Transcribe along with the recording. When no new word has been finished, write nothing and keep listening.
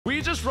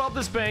just robbed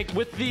this bank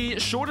with the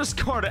shortest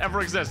car to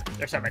ever exist.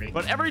 There's so many.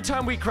 But every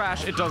time we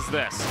crash, it does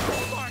this.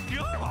 Oh my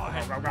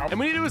God. Go, go, go. And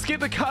we need to escape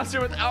the cops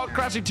here without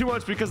crashing too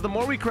much because the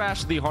more we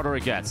crash, the harder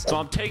it gets. So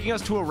I'm taking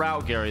us to a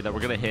route, Gary, that we're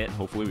going to hit.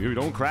 Hopefully we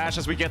don't crash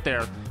as we get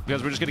there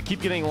because we're just going to keep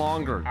getting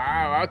longer.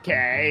 Oh,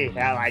 okay.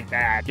 I like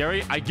that.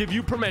 Gary, I give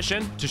you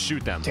permission to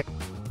shoot them.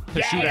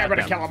 Yeah, I'm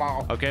gonna kill them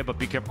all. Okay, but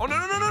be careful. Oh, no,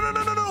 no, no, no,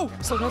 no, no, no, no.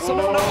 Slow down, slow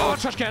down. Oh,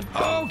 trash can.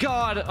 Oh,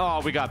 God.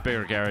 Oh, we got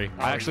bigger, Gary.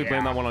 I actually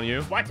blame that one on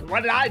you. What?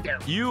 What did I do?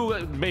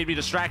 You made me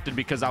distracted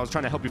because I was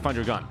trying to help you find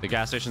your gun. The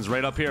gas station's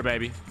right up here,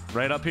 baby.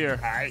 Right up here.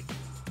 All right.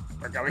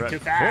 We're going too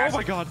fast. Oh,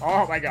 my God.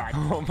 Oh, my God.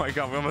 Oh, my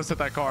God. We almost hit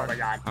that car. Oh, my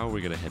God. How are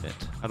we going to hit it?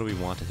 How do we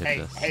want to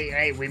hit this?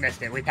 Hey, we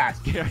missed it. We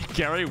passed.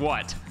 Gary,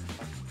 what?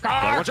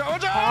 Car! Watch out,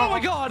 watch out. Oh, my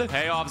God.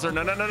 Hey, officer.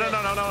 No, no, no, no,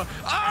 no, no, no.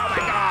 Oh, my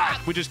God.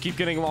 We just keep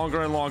getting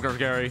longer and longer,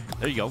 Gary.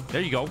 There you go.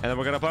 There you go. And then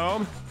we're going to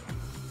boom.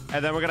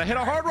 And then we're going to hit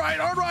a hard right,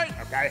 hard right.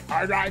 Okay,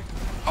 hard right.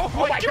 Oh,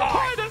 my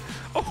God.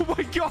 Oh,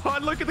 my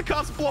God. Look at the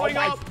cops blowing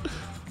up.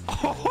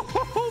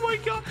 Oh, my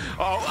God.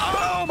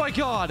 Oh, my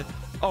God.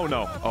 Oh,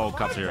 no. Oh,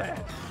 cops are here.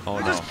 Oh,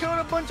 I no. just killed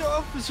a bunch of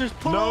officers.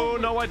 Pull over.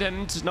 No, I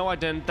didn't. No, I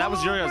didn't. That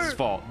was your guys'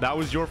 fault. That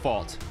was your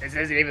fault. This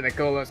isn't even the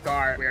coolest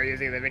car we are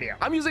using in the video.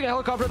 I'm using a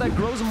helicopter that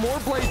grows more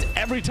blades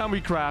every time we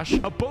crash,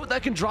 a boat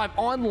that can drive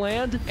on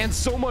land, and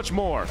so much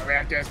more. So we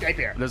have to escape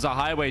here. There's a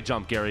highway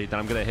jump, Gary, that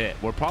I'm gonna hit.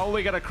 We're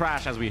probably gonna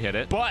crash as we hit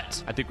it,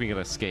 but I think we can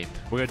escape.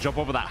 We're gonna jump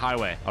over that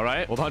highway, all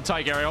right? Hold on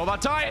tight, Gary. Hold on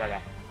tight. Okay.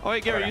 Oh,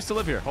 wait, Gary, you used to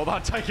live here. Hold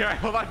on tight, Gary.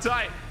 Hold on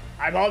tight.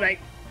 I'm holding.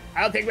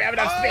 I don't think we have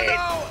enough speed.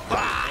 No.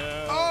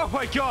 Oh,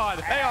 my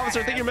God. Hey, officer,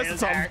 I think you're missing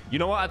something. You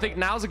know what? I think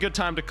now's a good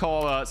time to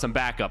call some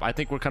backup. I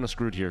think we're kind of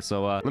screwed here.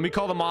 So let me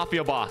call the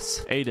mafia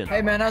boss, Aiden.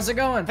 Hey man, how's it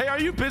going? Hey, are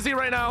you busy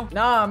right now?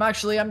 Nah,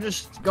 I'm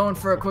just going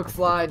for a quick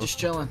fly, just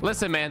chilling.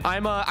 Listen, man,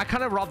 I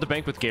kind of robbed the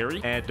bank with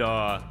Gary, and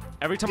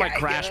every time I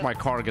crash, my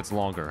car gets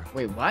longer.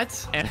 Wait,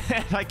 what? And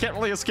I can't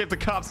really escape the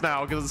cops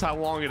now because it's how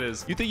long it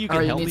is. You think you can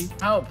Oh, help you me?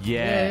 need help?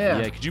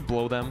 Yeah. Could you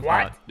blow them?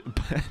 What?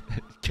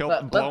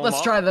 Blow them Let's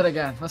up? try that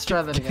again. Let's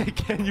try that again.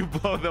 Can you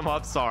blow them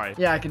up? Sorry.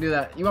 Yeah, I can do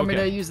that. You want me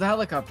Okay. to use the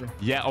helicopter?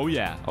 Yeah. Oh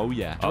yeah.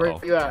 Where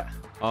you at?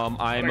 I'm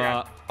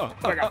God.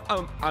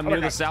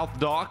 near the south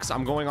docks.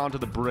 I'm going onto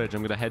the bridge.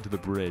 I'm gonna head to the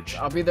bridge.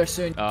 I'll be there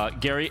soon.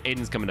 Gary,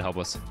 Aiden's coming to help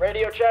us.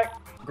 Radio check.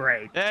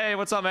 Great. Hey,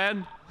 what's up,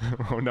 man?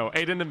 Oh no,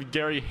 Aiden and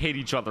Gary hate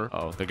each other.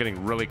 Oh, they're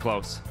getting really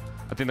close.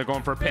 I think they're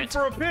going for a pit.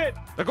 For a pit.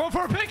 They're going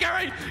for a pit,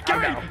 Gary!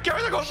 Gary! no.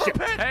 Gary, they're going for a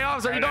pit! Hey,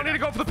 officer, you don't need no.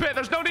 to go for the pit.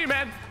 There's no need,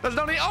 man. There's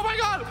no need. Oh, my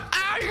God!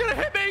 Ah, you're gonna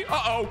hit me!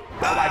 Uh-oh. Oh,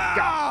 my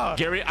God.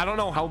 Gary, I don't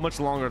know how much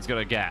longer it's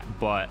gonna get,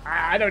 but...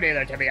 I don't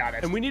either, to be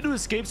honest. And we need to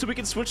escape so we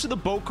can switch to the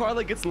boat car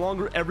that gets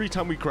longer every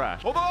time we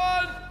crash. Hold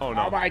on! Oh,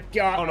 no. Oh, my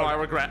God. Oh, no, I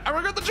regret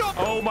the jump!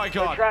 Oh, my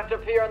God. Trapped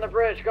up here on the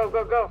bridge. Go,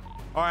 go, go.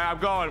 All right, I'm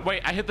going.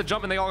 Wait, I hit the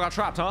jump and they all got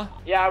trapped, huh?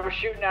 Yeah, I was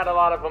shooting at a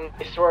lot of them.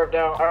 They swerved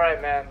out. All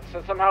right, man.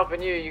 Since I'm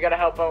helping you, you gotta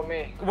help out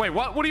me. Wait,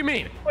 what? What do you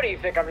mean? What do you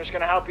think? I'm just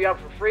gonna help you out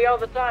for free all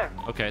the time?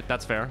 Okay,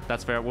 that's fair.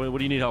 That's fair. What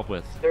do you need help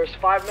with? There's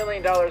 $5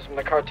 million from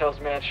the cartel's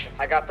mansion.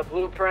 I got the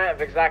blueprint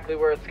of exactly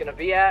where it's gonna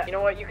be at. You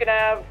know what? You can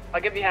have.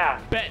 I'll give you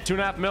half. Bet,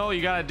 2.5 mil,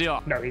 you got a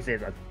deal. No, he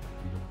sees us.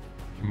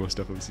 He most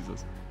definitely sees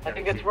us. I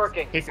think it's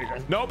working. He sees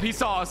us. Nope, he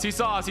saw us. He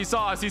saw us. He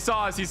saw us. He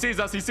saw us. He sees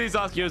us. He sees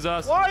us. Use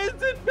us. Why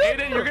is it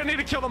bigger? Aiden, you're gonna need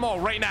to kill them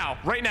all right now.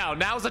 Right now.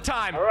 Now's the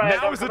time. All right,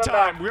 now I'm is the coming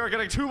time. back. We are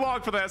getting too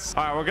long for this.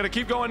 All right, we're gonna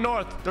keep going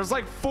north. There's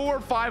like 4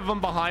 or 5 of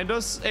them behind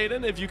us,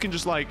 Aiden. If you can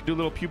just like do a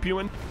little pew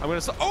pewing. I'm gonna.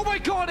 Oh my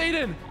God,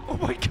 Aiden! Oh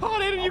my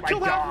God, Aiden! You my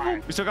killed half of them.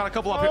 God. We still got a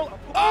couple up here.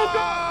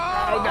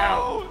 Oh,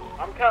 no.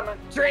 I'm coming.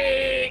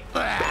 Three.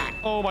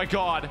 Oh my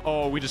God.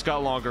 Oh, we just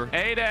got longer.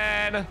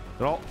 Aiden.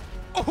 They're all.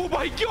 Oh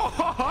my God.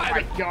 Oh,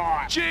 my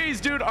God.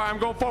 Jeez, dude. All right, I'm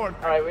going forward.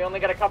 All right, we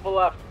only got a couple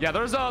left. Yeah,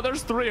 there's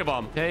 3 of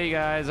them. Hey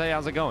guys, hey,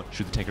 how's it going?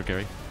 Shoot the tanker,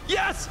 Gary.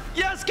 Yes,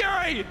 yes,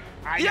 Gary.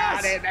 I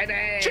yes, got it, baby.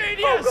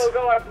 genius. Go, go,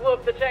 go. I blew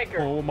up the tanker.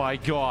 Oh my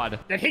God.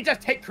 Did he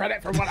just take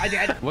credit for what I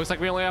did? Looks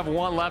like we only have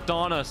 1 left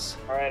on us.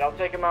 All right, I'll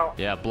take him out.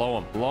 Yeah, blow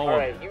him, blow him. All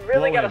right, you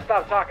really blow gotta him.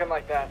 stop talking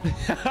like that.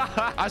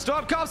 I still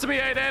have cops to me,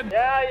 Aiden.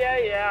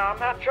 Yeah. I'm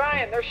not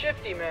trying. They're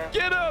shifty, man.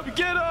 Get him,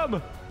 get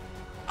him.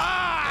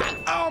 Ah!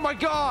 Oh my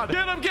God.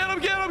 Get him, get him,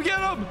 get him, get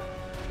him.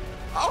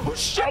 Oh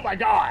shit. Oh, my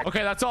God.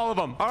 Okay, that's all of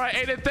them. All right,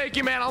 Aiden, thank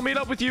you, man. I'll meet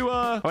up with you.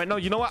 All right, no,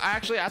 you know what? I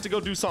actually have to go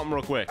do something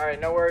real quick. All right,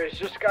 no worries.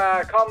 Just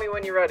call me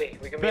when you're ready.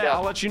 We can meet Yeah, up.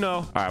 I'll let you know.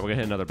 All right, we're gonna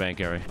hit another bank,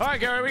 Gary. All right,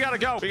 Gary, we gotta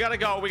go. We gotta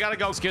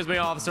go. Excuse me,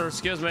 officer.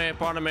 Excuse me.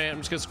 Pardon me. I'm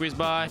just gonna squeeze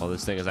by. Oh,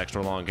 this thing is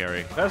extra long,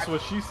 Gary. That's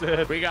what she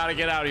said. We gotta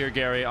get out of here,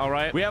 Gary. All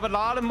right. We have a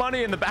lot of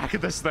money in the back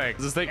of this thing.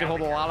 This thing can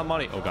hold a lot of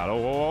money. Oh God.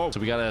 Oh.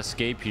 So we gotta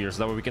escape here so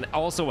that way we can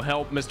also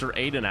help Mr.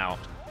 Aiden out.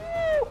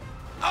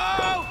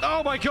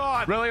 Oh my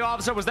God. Really,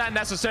 officer? Was that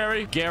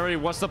necessary? Gary,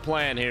 what's the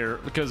plan here?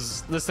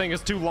 Because this thing is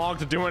too long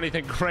to do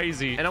anything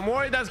crazy. And I'm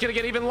worried that's gonna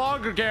get even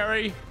longer,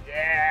 Gary.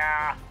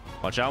 Yeah.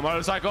 Watch out,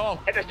 motorcycle.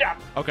 Hit this jump.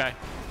 Okay.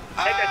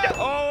 Hit this jump.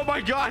 Oh my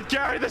God,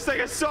 Gary, this thing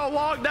is so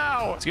long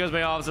now. Excuse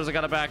me, officers, I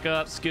gotta back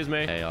up. Excuse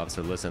me. Hey,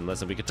 officer, listen,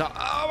 we can talk.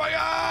 Oh my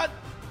God.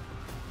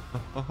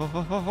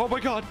 Oh my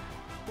God.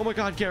 Oh my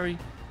God, Gary.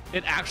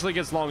 It actually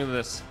gets longer than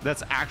this.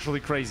 That's actually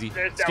crazy.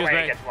 There's no Excuse way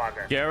me. it gets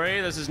longer. Gary,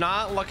 this is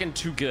not looking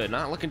too good.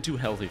 Not looking too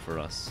healthy for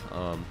us.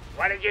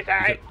 What did you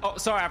say? Oh,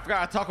 sorry, I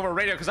forgot to talk over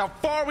radio because how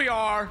far we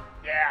are.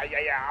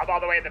 Yeah. I'm all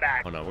the way in the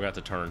back. Oh no, we got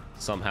to turn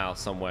somehow,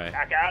 some way.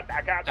 Back out.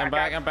 I'm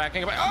back.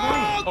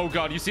 Oh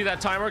God, you see that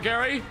timer,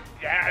 Gary?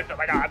 Yes, oh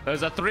my God.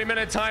 There's a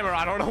 3-minute timer.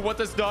 I don't know what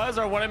this does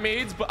or what it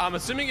means, but I'm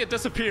assuming it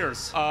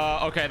disappears.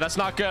 Okay, that's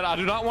not good. I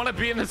do not want to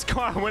be in this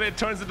car when it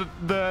turns into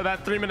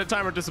that 3-minute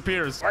timer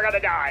disappears. We're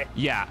gonna die.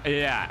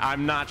 Yeah,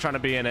 I'm not trying to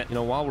be in it. You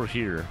know, while we're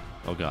here.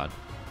 Oh God.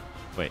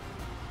 Wait.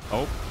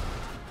 Oh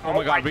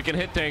my God, we can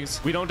hit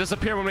things. We don't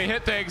disappear when we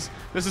hit things.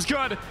 This is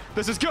good.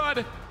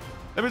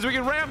 That means we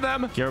can ram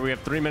them. Gary, we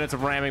have 3 minutes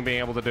of ramming being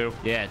able to do.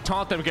 Yeah,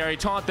 taunt them, Gary,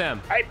 taunt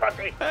them. Hey,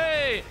 pussy.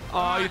 Hey!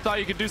 Oh, you thought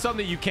you could do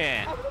something? You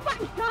can't. Oh my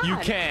God. You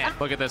can't.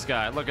 Look at this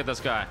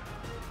guy.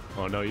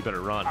 Oh no, you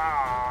better run.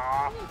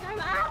 Aww.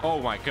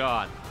 Oh my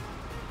God.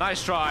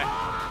 Nice try.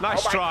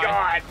 Nice Oh my try.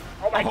 God.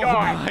 Oh my Oh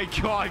God. my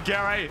God,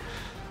 Gary.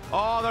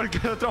 Oh,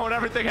 they're throwing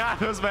everything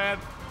at us, man.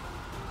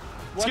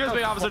 Excuse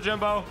me, Officer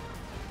Jimbo.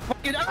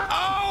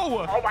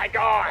 Oh! Oh my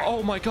God.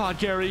 Oh my God,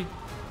 Gary.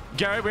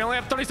 Gary, we only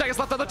have 30 seconds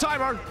left on the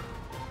timer.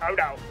 Oh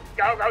no.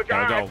 Go, drive.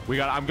 Gotta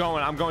go. I'm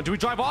going. Do we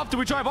drive off?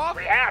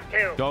 We have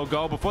to.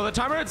 Go before the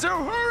timer hits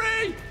zero.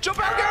 Hurry! Jump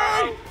out,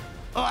 Gary!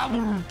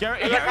 Gary,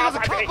 There's a there's a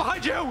cop cop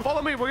behind you!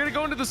 Follow me, we're gonna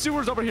go into the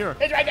sewers over here.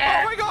 He's right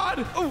there. Oh my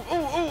God!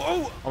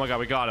 Oh my God,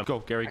 we got him. Go,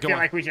 Gary, I go feel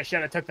on. like we just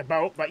should have took the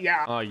boat, but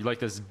yeah. Oh, you like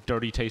this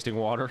dirty tasting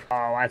water? Oh,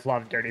 I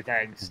love dirty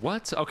things.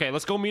 What? Okay,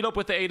 let's go meet up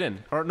with Aiden.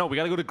 Or no, we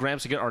gotta go to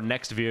Gramps to get our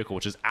next vehicle,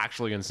 which is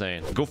actually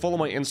insane. Go follow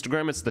my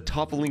Instagram. It's the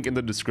top link in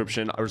the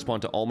description. I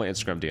respond to all my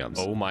Instagram DMs.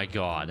 Oh my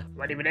God.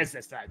 What even is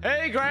this thing?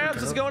 Hey, Gramps,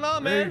 what's going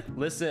on, man?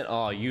 Listen,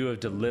 you have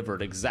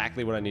delivered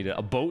exactly what I needed.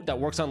 A boat that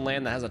works on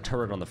land that has a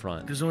turret on the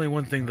front. There's only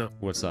one thing though.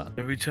 What's that?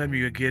 Every time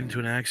you get into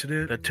an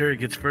accident, that turret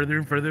gets further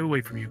and further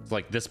away from you. It's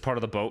like this part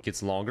of the boat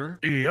gets longer?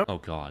 Yep. Oh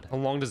God. How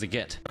long does it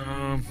get?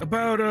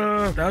 About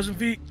 1,000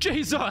 feet.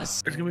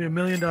 Jesus! It's gonna be $1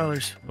 million.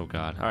 Oh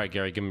God. All right,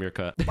 Gary, give him your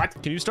cut. What?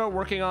 Can you start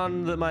working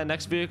on my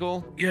next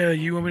vehicle? Yeah,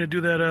 you want me to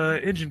do that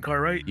engine car,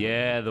 right?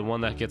 Yeah, the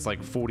one that gets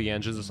like 40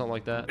 engines or something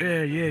like that.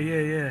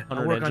 Yeah.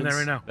 I'll work on that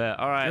right now. Yeah,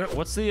 all right. Yep.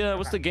 What's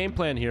the game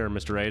plan here,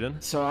 Mr.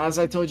 Aiden? So as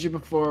I told you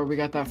before, we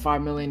got that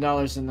 $5 million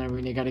in there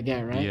we gotta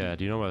get, right? Yeah.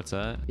 Do you know where it's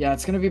at? Yeah,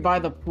 it's gonna be by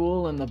the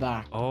pool in the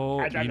back. Oh,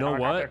 I drive you the know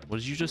what? helicopter. What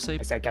did you just say?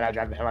 I said, can I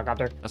drive the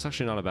helicopter? That's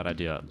actually not a bad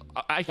idea.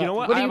 You know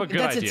what? I have a good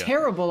That's idea. a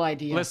terrible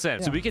idea. Listen,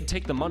 so Yeah. we could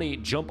take the money,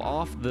 jump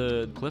off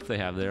the cliff they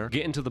have there,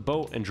 get into the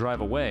boat, and drive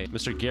away.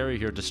 Mr. Gary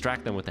here,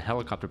 distract them with the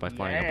helicopter by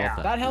flying Yeah. above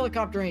them. That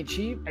helicopter ain't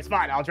cheap. It's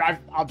fine. I'll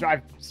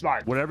drive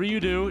smart. Whatever you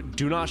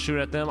do not shoot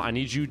at them. I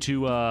need you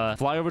to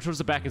fly over towards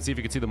the back and see if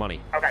you can see the money.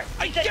 Okay.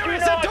 Gary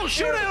said don't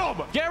shoot at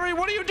him! Gary,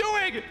 what are you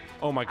doing?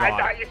 Oh my I God.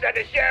 thought you said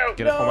to shoot.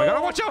 Get it. Oh my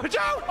God, watch out, watch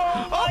out!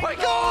 Oh my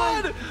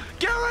God!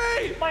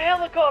 Gary! My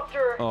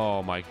helicopter!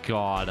 Oh my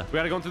God. We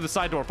gotta go in through the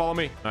side door. Follow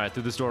me. All right,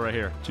 through this door right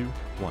here. 2,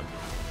 1.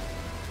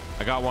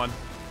 I got one.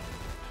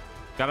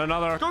 Got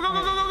another. Go, go,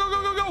 go, go, go,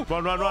 go,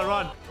 go, go.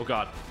 Run. Oh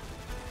God.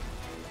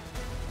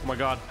 Oh my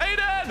God.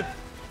 Aiden!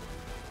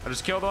 I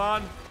just killed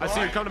one. I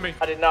see you. Come to me.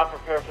 I did not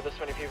prepare for this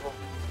many people.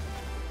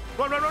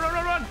 Run. Run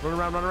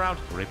around.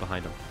 Right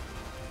behind him.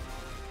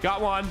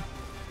 Got one.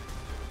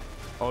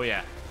 Oh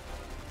yeah.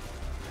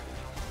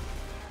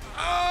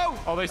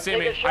 Oh, they see Take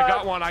me. a shot.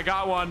 I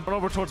got one. Run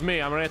over towards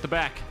me. I'm right at the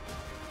back.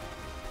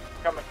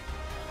 Coming.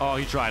 Oh,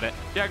 he tried it.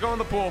 Yeah, go in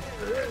the pool.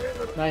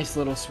 Nice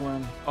little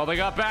swim. Oh, they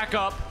got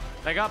backup.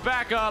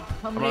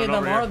 How many of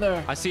them are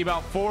there? I see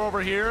about 4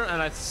 over here,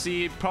 and I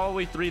see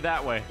probably 3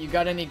 that way. You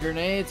got any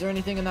grenades or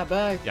anything in that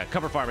bag? Yeah,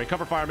 cover fire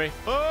me.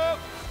 Oh!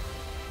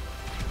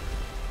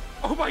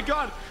 Oh my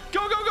God!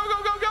 Go!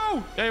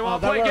 Yeah, you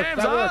want to play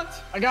games, huh?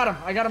 Worked. I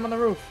got him on the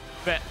roof.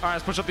 Bet. All right,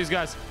 let's push up these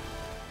guys.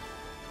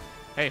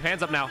 Hey,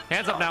 hands up now.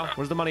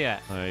 Where's the money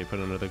at? Oh, you put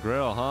it under the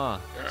grill, huh?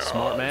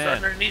 Smart man.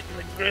 It's underneath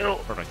the grill.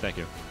 Perfect, thank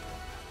you.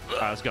 All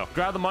right, let's go.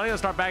 Grab the money.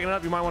 Let's start bagging it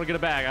up. You might want to get a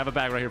bag. I have a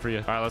bag right here for you.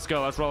 All right, let's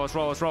go. Let's roll.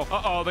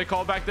 Uh-oh, they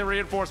called back their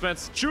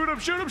reinforcements. Shoot him.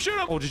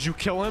 Oh, did you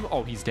kill him?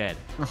 Oh, he's dead.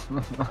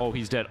 Oh,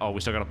 we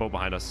still got a boat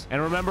behind us.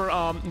 And remember,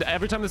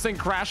 every time this thing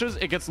crashes,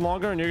 it gets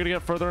longer, and you're going to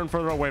get further and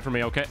further away from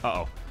me, okay?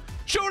 Uh-oh.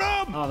 Shoot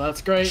him! Oh,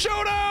 that's great. Shoot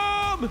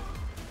him!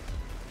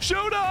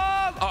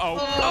 Uh-oh.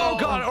 Oh,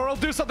 God, or I'll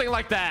do something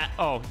like that.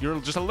 Oh, you're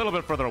just a little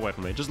bit further away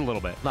from me. Just a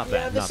little bit. Not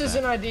Yeah, bad. this not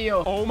isn't bad.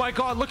 ideal. Oh, my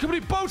God. Look how many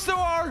boats there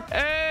are.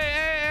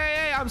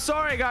 Hey, I'm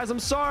sorry, guys. I'm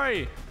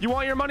sorry. You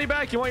want your money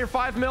back? You want your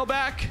 5 mil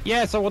back?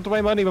 Yes, I want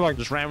my money back.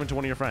 Just ram into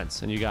one of your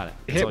friends, and you got it.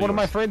 It's Hit all one of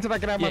my yours. friends and I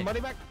can have Yeah. my money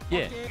back?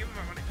 Yeah. Okay.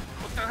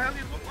 What the hell?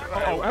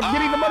 Oh, I'm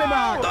getting the money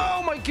back.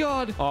 Oh, my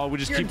God. Oh, we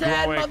just You're keep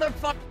dead, growing.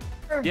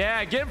 motherfucker.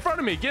 Yeah, get in front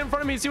of me.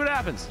 And see what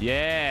happens.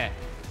 Yeah.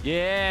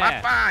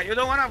 Papa, you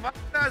don't want to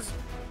fight us?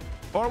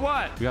 Or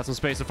what? We got some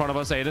space in front of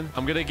us, Aiden.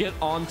 I'm gonna get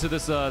onto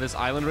this this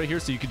island right here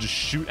so you can just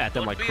shoot at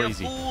them Don't like be a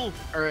crazy. fool.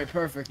 All right,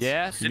 perfect.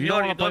 Yeah, you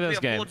don't want to play this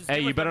game. Hey,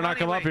 you better not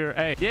come up here.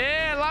 Hey,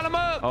 yeah, line them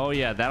up. Oh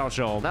yeah, that'll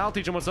show them. That'll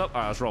teach them what's up.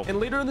 All right, let's roll. And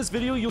later in this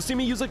video, you'll see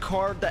me use a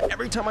card that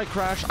every time I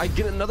crash, I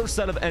get another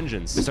set of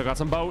engines. So I got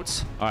some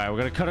boats. All right, we're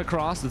gonna cut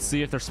across. Let's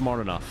see if they're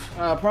smart enough.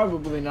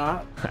 Probably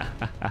not.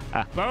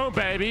 Boom,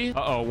 baby.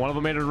 Uh-oh, one of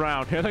them made it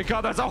around. Here they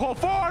come. That's a whole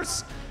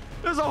force.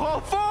 There's a whole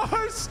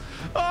force.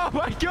 Oh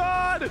my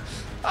God.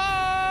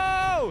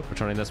 Oh, we're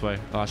turning this way.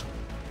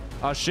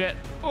 Oh shit.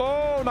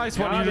 Oh, nice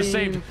one.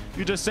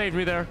 You just saved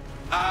me there.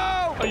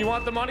 Oh, you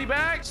want the money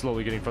back?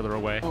 Slowly getting further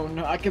away. Oh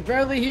no, I can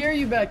barely hear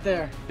you back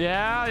there.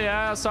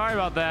 Yeah, sorry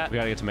about that. We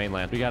gotta get to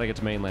mainland. We gotta get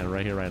to mainland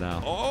right here, right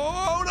now.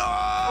 Oh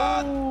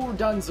no! Oh,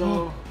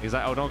 Dunzo.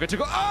 Oh, don't get too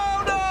close.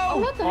 Oh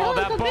no! what the hell?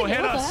 That It's boat big.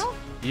 hit What the us. hell?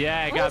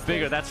 Yeah, it got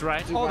bigger. That's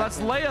right. Oh, that's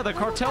Leia, the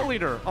cartel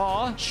leader.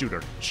 Aw,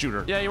 shooter.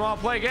 Yeah, you wanna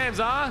play games,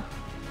 huh?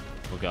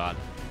 Oh God.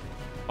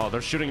 Oh,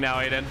 they're shooting now,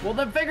 Aiden. Well,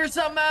 then figure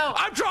something out.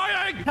 I'm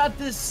trying! Got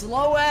this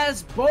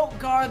slow-ass boat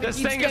car that This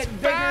keeps thing is getting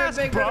bigger fast,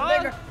 and bigger bruh.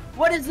 and bigger.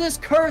 What is this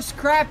cursed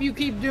crap you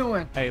keep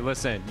doing? Hey,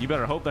 listen, you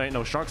better hope there ain't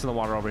no sharks in the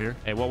water over here.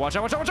 Hey, well, watch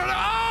out.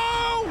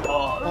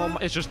 Oh!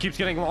 It just keeps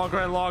getting longer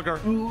and longer.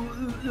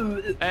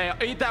 Hey,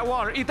 eat that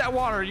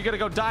water. You gotta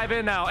go dive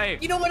in now. Hey.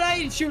 You know what? I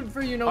ain't shooting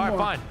for you no All more.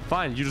 right,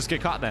 fine. You just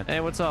get caught then. Hey,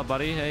 what's up,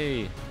 buddy?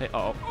 Hey.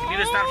 Uh-oh. You need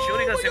to stop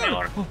shooting us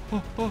anymore.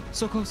 Oh,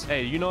 so close.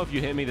 Hey, you know if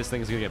you hit me, this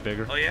thing's gonna get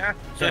bigger. Oh yeah?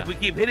 So Yeah. if we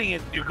keep hitting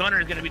it, your gunner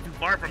is gonna be too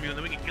far from you, and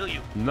then we can kill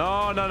you.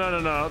 No.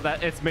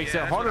 That it makes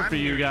Yeah, it that's harder what for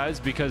I'm you hearing. guys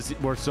because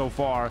we're so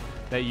far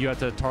that you have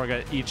to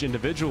target each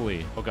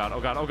individually. Oh God.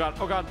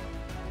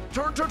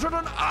 Turn.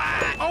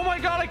 Ah! Oh my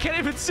God, I can't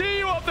even see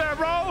you up there,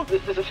 bro.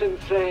 This is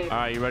insane. All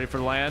right, you ready for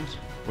land?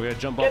 We're gonna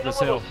jump off Getting a this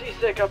little hill.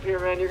 seasick up here,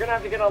 man. You're gonna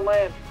have to get on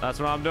land.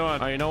 That's what I'm doing. All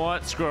right, you know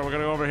what? Screw it. We're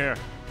gonna go over here.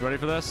 You ready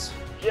for this?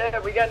 Yeah,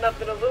 we got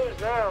nothing to lose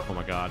now. Oh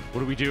my God.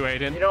 What do we do,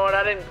 Aiden? You know what?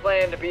 I didn't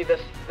plan to be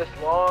this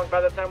long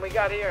by the time we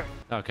got here.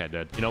 Okay,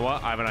 dude. You know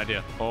what? I have an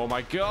idea. Oh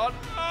my God.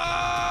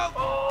 Oh!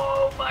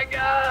 Oh my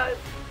God.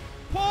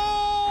 Pull!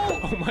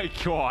 Oh my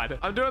God.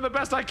 I'm doing the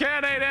best I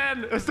can,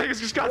 Aiden. This thing has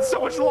just gotten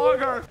so much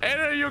longer.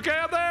 Aiden, are you okay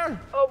up there?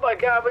 Oh my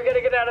God, we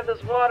gotta get out of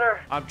this water.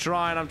 I'm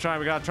trying.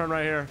 We gotta turn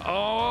right here.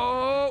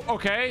 Oh,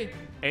 okay.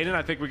 Aiden,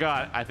 I think we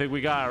got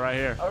it right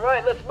here. All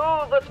right, let's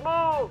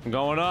move. I'm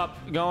going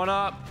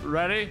up.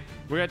 Ready?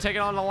 We're gonna take it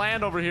on the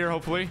land over here,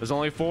 hopefully. There's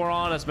only 4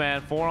 on us,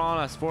 man. 4 on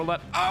us. 4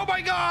 left. Oh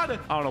my God!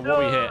 I don't know what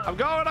we hit. I'm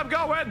going.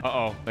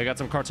 Uh-oh. They got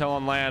some cartel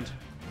on land.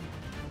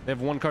 They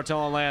have 1 cartel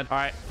on land. All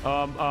right.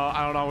 I don't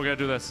know how we're gonna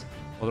do this.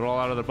 Well, they're all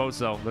out of their boats,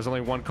 though. There's only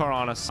 1 car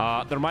on us.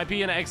 There might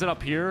be an exit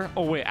up here.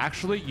 Oh, wait.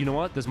 Actually, you know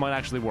what? This might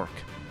actually work.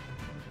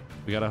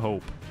 We gotta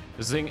hope.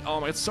 This thing,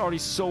 oh, it's already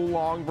so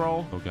long,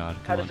 bro. Oh, God.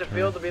 How does it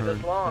feel to be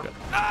this long? Okay.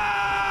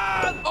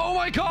 Ah! Oh,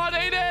 my God,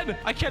 Aiden!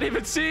 I can't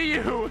even see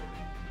you.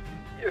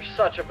 You're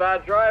such a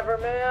bad driver,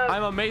 man.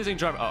 I'm an amazing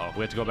driver. Uh-oh,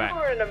 we have to go back. You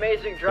were an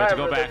amazing We driver. have to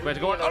go back. but We have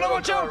to go. being a Oh, no, little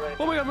watch out. car right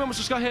Oh, my God, we almost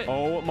just got hit.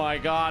 Oh, my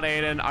God,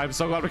 Aiden. I'm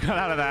so glad we got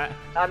out of that.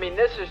 now. I mean,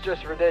 this is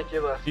just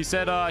ridiculous. He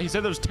said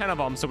there's 10 of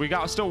them, so we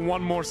got still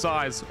 1 more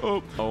size.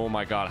 Oh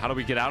my God, how do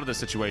we get out of this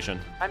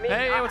situation? I mean,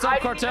 hey, what's I up,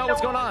 didn't cartel? even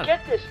What's know going on? we would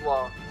Get this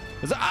long.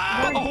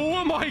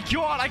 Oh my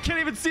God, I can't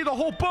even see the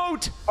whole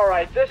boat. All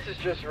right, this is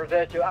just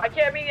ridiculous. I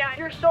can't mean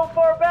you're so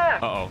far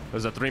back. Uh-oh,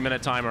 there's a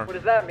 3-minute timer. What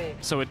does that mean?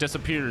 So it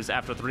disappears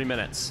after 3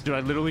 minutes. Dude, I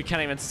literally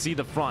can't even see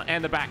the front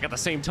and the back at the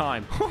same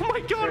time. Oh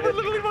my God, we're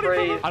literally running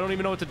from them. I don't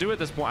even know what to do at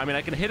this point. I mean,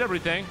 I can hit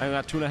everything. I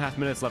got 2.5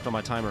 minutes left on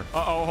my timer.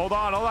 Uh-oh, hold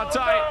on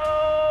tight.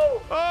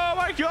 Oh, Oh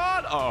my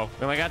God. Uh-oh,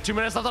 we only got 2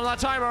 minutes left on that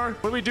timer.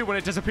 What do we do when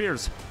it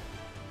disappears?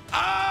 Oh!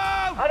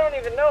 I don't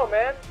even know,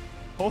 man.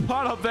 Hold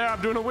on up there.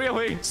 I'm doing a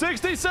wheelie.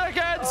 60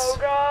 seconds. Oh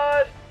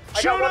God. I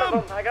Shoot got one him.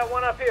 of them. I got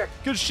one up here.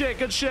 Good shit.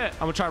 I'm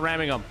gonna try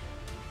ramming him.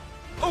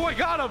 Oh, I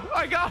got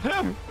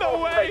him. No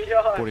Oh way. my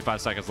God.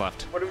 45 seconds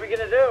left. What are we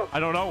gonna do?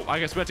 I don't know. I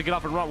guess we have to get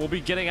off and run. We'll be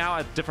getting out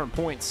at different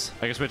points.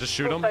 I guess we have to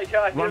shoot Oh him. my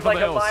God. Run You're for like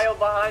the a hills. mile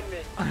behind me.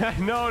 I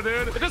know,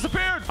 dude. It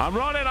disappeared. I'm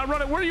running.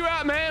 Where are you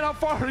at, man? How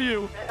far are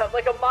you? I'm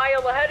like a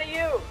mile ahead of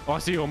you. Oh, I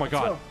see you. Oh my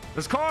God. go.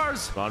 There's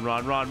cars.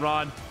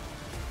 Run.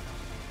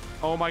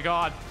 Oh my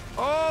God.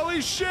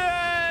 Holy shit!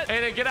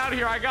 Hey, get out of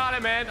here. I got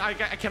it, man. I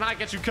cannot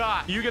get you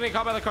caught. You getting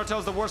caught by the cartel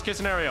is the worst case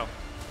scenario.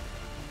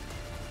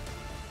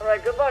 All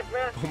right, good luck,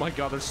 man. Oh my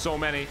God, there's so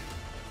many.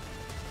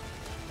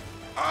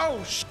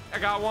 Oh, I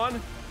got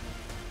one.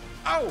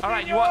 Oh, all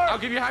right, you want? I'll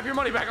give you half your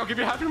money back.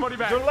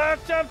 Your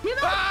last chance.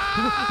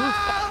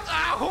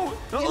 Ah! Ow!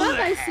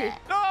 Spicy.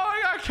 No,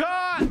 I got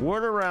caught.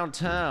 Word around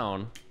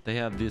town, they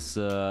have this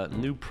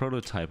new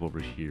prototype over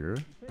here,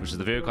 which is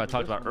the vehicle I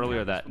talked about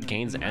earlier that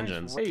gains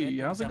engines. Hey,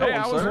 how's it going, Hey,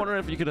 I was sir? wondering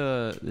if you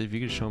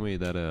could show me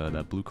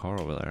that blue car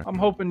over there. I'm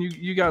hoping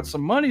you got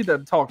some money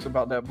that talks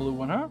about that blue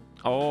one, huh?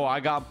 Oh, I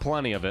got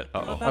plenty of it.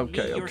 Uh-oh.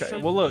 Okay.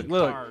 Well,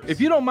 look.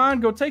 If you don't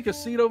mind, go take a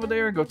seat over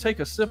there. Go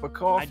take a sip of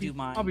coffee. I do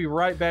mind. I'll be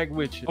right back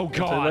with you. Oh, To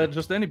God. let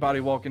just anybody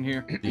walk in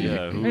here.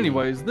 Yeah. who-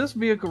 Anyways, this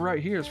vehicle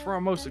right here is for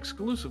our most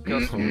exclusive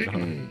customer.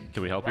 Can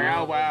we help you?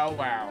 Wow.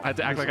 I have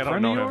to act Is like it I a don't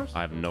friend know of him. yours? I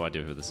have no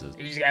idea who this this is.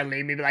 You just gotta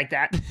leave me like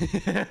that.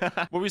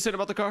 What were you saying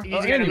about the car? You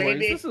just gonna leave Anyways,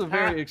 me? this is a Huh?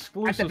 very At the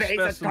exclusive base,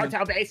 that's specimen.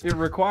 cartel base. It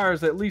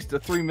requires at least a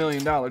 $3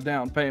 million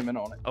down payment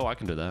on it. Oh, I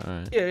can do that. All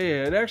right. Yeah,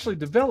 it actually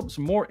develops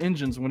more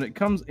engines when it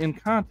comes in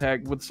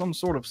contact with some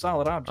sort of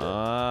solid object.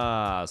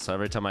 Ah, so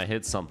every time I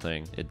hit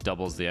something, it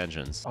doubles the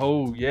engines.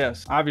 Oh,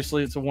 yes.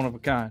 Obviously, it's a one of a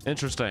kind.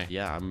 Interesting.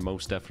 Yeah, I'm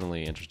most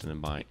definitely interested in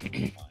buying.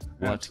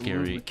 What,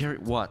 Absolutely. Gary? Gary,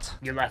 what?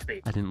 You left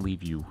me. I didn't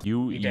leave you.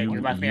 You did.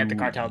 You left me at the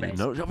cartel base.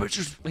 No,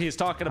 he's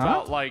talking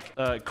about like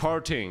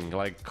karting,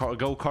 like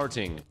go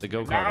karting, the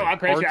go No, I'm karting.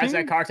 pretty sure I Cartoon?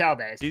 said cartel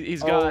base.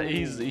 He's got Oh.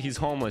 he's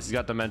homeless. He's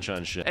got dementia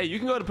and shit. Hey, you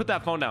can go ahead and put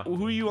that phone down.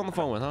 Who are you on the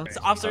phone with, huh? It's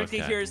Officer Okay.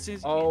 Thief here.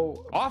 Susan.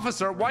 Oh,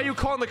 Officer, why are you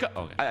calling the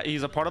okay.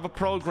 He's a part of a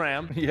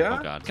program. yeah?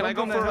 Oh god. Can I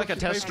go Something for that like a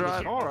helps you test pay for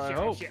the drive? car, I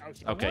hope.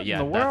 Okay, What yeah.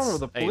 in the world that's, are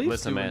the hey, police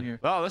listen, doing man. here?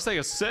 Oh, this thing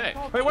is sick.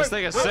 Wait, this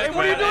thing is sick,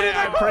 what are you man. doing Hey, in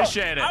I that car?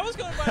 appreciate it. I was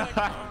going to buy that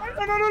car.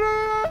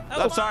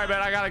 I'm sorry,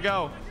 man. I gotta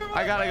go.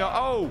 I gotta go.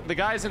 Oh, the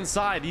guy's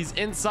inside. He's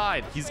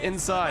inside. He's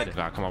inside.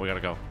 God, come on. We gotta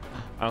go.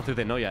 I don't think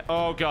they know yet.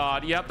 Oh,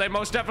 God. Yep, they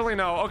most definitely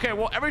know. Okay,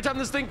 well, every time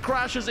this thing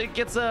crashes, it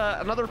gets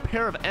another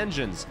pair of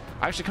engines.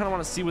 I actually kind of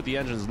want to see what the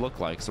engines look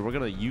like. So we're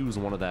going to use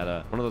one of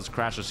those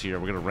crashes here.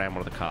 We're going to ram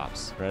one of the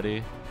cops.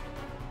 Ready?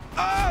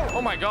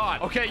 Oh my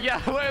God. Okay,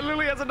 yeah, it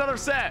literally has another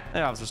set.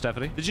 Hey, Officer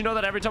Stephanie. Did you know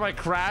that every time I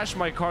crash,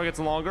 my car gets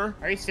longer?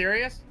 Are you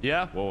serious?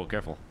 Yeah? Whoa,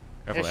 careful.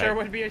 Careful. It Hey. sure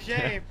would be a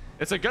shame.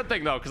 It's a good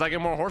thing, though, because I get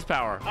more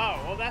horsepower.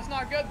 Oh, well, that's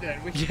not good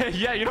then. We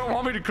Yeah, you don't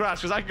want me to crash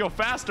because I can go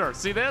faster.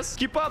 See this?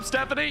 Keep up,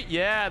 Stephanie.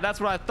 Yeah,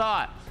 that's what I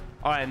thought.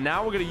 All right,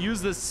 now we're going to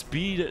use this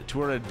speed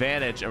to our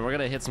advantage, and we're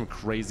going to hit some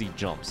crazy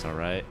jumps, all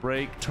right?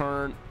 Brake,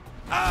 turn.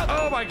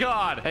 Ah, oh, my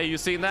God. Hey, you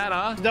seen that,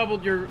 huh?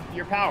 doubled your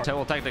power.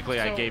 Well, technically,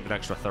 I So- gave an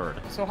extra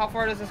third. So how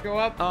far does this go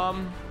up?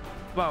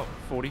 About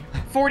 40.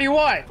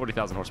 41.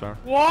 40,000 horsepower.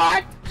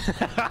 What?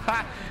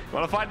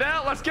 Want to find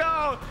out? Let's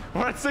go.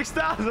 We're at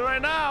 6,000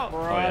 right now.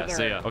 Oh, yeah, Brother.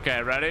 see ya.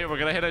 Okay, ready? We're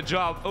going to hit a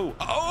jump.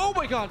 Oh,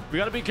 my God. We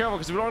got to be careful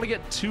because we don't want to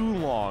get too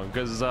long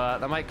because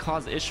that might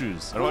cause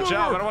issues. Better watch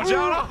out. Better watch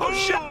out. Oh,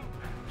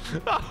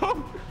 shit.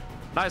 Oh.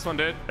 Nice one,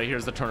 dude. Right,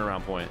 here's the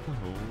turnaround point.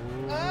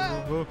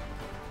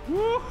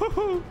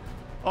 Woo-hoo-hoo.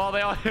 Oh,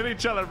 they all hit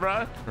each other,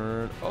 bro.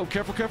 Turn. Oh,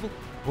 careful, careful.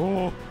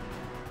 Oh,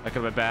 that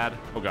could have been bad.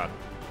 Oh, God.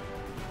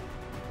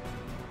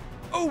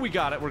 Oh, we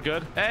got it. We're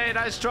good. Hey,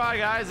 nice try,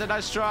 guys. A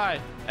nice try.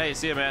 Hey,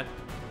 see ya, man.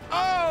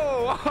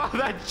 Oh,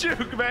 that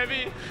juke,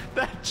 baby.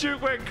 That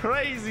juke went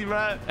crazy,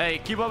 man. Hey,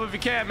 keep up if you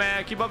can,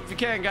 man. Keep up if you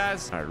can,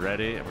 guys. All right,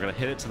 ready? We're going to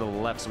hit it to the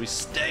left so we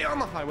stay on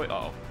the highway.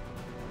 Uh-oh.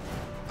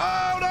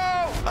 Oh,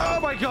 no. Oh,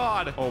 my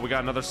God. Oh, we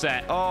got another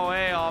set. Oh,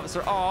 hey,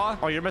 officer. Oh,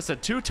 you're missing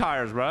 2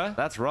 tires, bruh.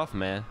 That's rough,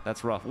 man.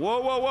 That's rough. Whoa,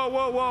 whoa, whoa,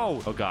 whoa,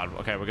 whoa. Oh, God.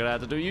 Okay, we're going to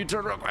have to do a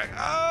U-turn real quick. Oh.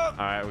 All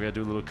right, we're going to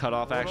do a little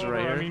cutoff action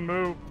right here.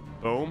 move.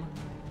 Boom.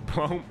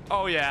 Boom.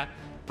 Oh, yeah.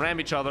 Ram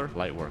each other.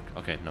 Light work.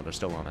 Okay, no, they're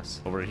still on us.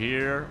 Over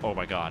here. Oh,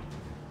 my God.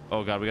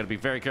 Oh, God, we got to be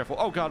very careful.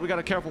 Oh, God, we got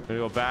to be careful. We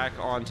go back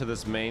onto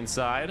this main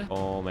side.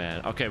 Oh,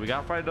 man. Okay, we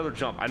got to find another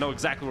jump. I know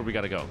exactly where we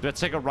got to go. Let's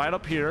take a right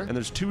up here, and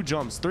there's 3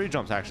 jumps,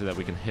 actually, that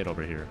we can hit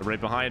over here. Right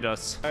behind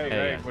us.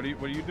 Hey, what are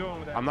you doing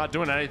with that? I'm not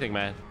doing anything,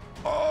 man.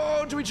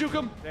 Oh, do we juke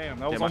him? Damn,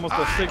 that was Damn, almost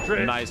a sick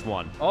trick. Nice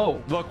one.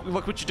 Oh,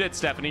 Look what you did,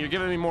 Stephanie. You're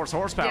giving me more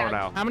horsepower Yeah.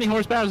 now. How many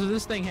horsepower does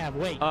this thing have?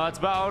 Wait. It's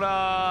about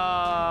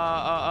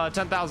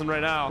 10,000 right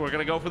now. We're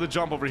gonna go for the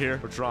jump over here.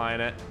 We're trying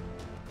it.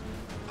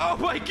 Oh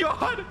my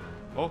God!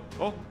 Oh!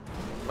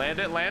 Land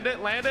it!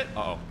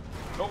 Uh-oh.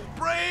 Oh,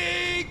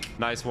 brake!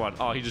 Nice one.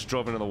 Oh, he just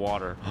drove into the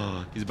water.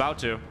 He's about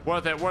to.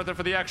 Worth it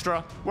for the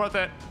extra. Worth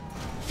it.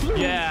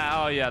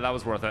 Yeah. Oh yeah, that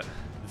was worth it.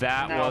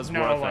 That was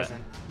no, worth it it.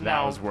 wasn't. That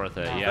No. was worth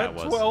it. No. Yeah, it that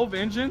was. 12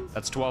 engines?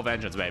 That's 12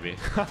 engines, baby.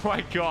 Oh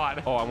my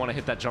God. Oh, I want to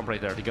hit that jump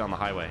right there to get on the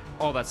highway.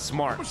 Oh, that's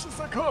smart. How much does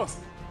that cost?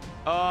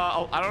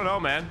 I don't know,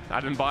 man. I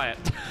didn't buy it.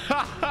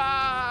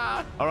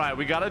 All right,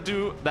 we got to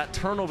do that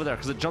turn over there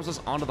because it jumps us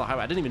onto the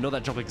highway. I didn't even know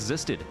that jump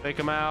existed. Fake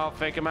him out.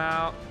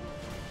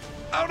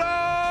 Oh, no!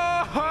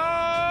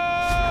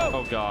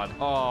 Oh, God.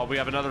 Oh, we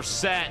have another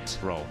set.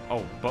 Bro.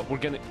 Oh, but we're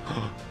getting...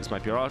 This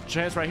might be our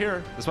chance right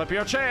here. This might be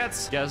our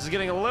chance. Yeah, this is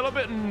getting a little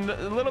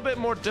bit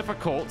more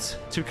difficult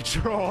to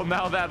control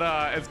now that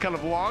it's kind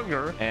of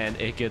longer. And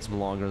it gets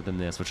longer than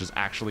this, which is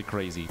actually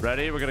crazy.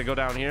 Ready? We're going to go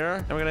down here,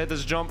 and we're going to hit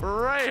this jump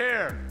right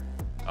here.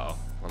 Uh-oh.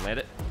 We'll land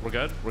it. We're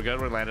good. We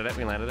landed it.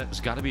 There's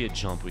got to be a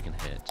jump we can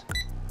hit.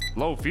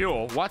 Low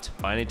fuel? What?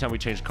 Anytime we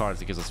change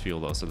cars, it gives us fuel,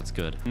 though, so that's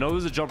good. No,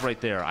 there's a jump right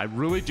there. I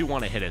really do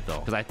want to hit it, though,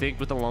 because I think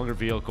with the longer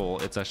vehicle,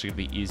 it's actually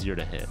going to be easier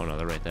to hit. Oh, no,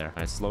 they're right there. All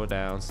right, slow it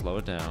down.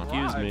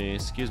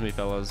 Excuse me,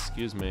 fellas.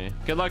 Excuse me.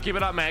 Good luck. Keep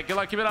it up, man. Good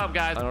luck. Keep it up,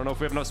 guys. I don't know if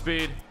we have enough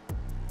speed.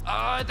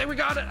 I think we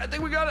got it.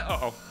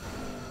 Uh-oh.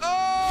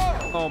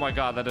 Oh, my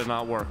God. That did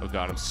not work. Oh,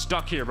 God. I'm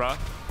stuck here, bro.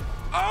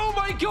 Oh,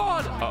 my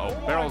God.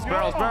 Uh-oh. Barrels.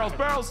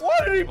 Why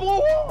did he blow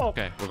up?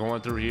 Okay, we're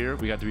going through here.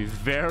 We got to be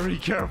very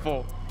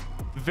careful.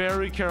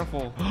 Very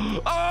careful.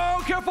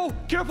 Oh, careful,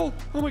 careful.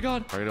 Oh my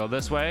God. We're gonna go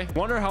this way.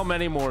 Wonder how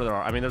many more there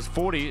are. I mean, there's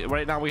 40.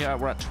 Right now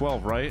we're at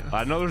 12, right?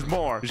 I know there's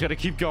more. We just gotta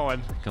keep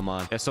going. Come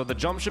on. Yeah, so the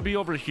jump should be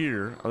over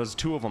here. Oh, there's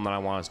 2 of them that I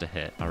want us to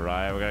hit. All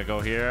right, we're gonna go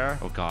here.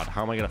 Oh God,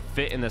 how am I gonna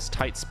fit in this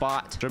tight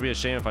spot? It'd be a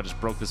shame if I just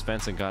broke this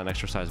fence and got an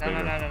extra size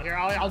bigger. No. Here,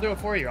 I'll do it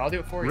for you. I'll do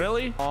it for you.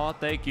 Really? Oh,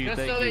 thank you. Just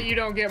thank so that you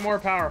don't get more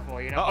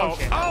powerful, you know? Uh-oh.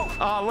 Okay.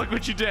 Oh, look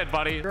what you did,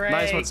 buddy. Great.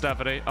 Nice one,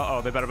 Stephanie.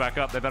 Uh-oh, they better back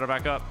up. They better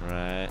back up. All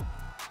right.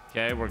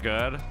 Okay, we're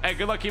good. Hey,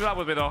 good luck keeping up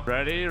with me, though.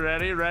 Ready,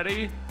 ready,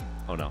 ready.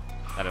 Oh, no.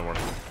 That didn't work.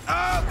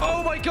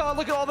 Oh, my God.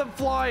 Look at all them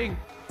flying.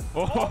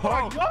 Oh,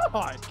 my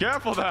God.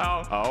 Careful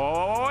now.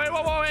 Oh, wait,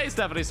 whoa. Hey,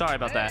 Stephanie. Sorry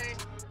about that.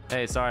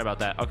 Hey, sorry about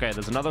that. Okay,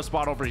 there's another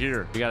spot over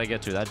here we got to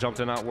get to. That jump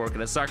did not work,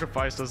 and it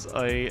sacrificed us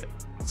a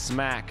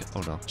smack. Oh,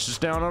 no. It's just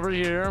down over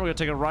here. We're going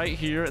to take a right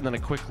here and then a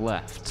quick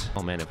left.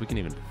 Oh, man, if we can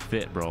even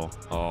fit, bro.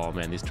 Oh,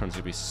 man, these turns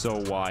are going to be so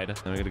wide.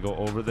 Then we're going to go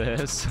over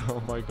this. Oh,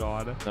 my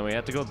God. Then we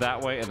have to go that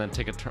way and then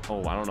take a turn.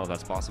 Oh, I don't know if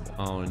that's possible.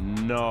 Oh,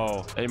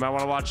 no. Hey, you might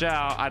want to watch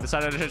out. I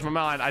decided to change my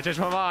mind. I changed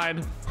my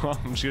mind. Oh,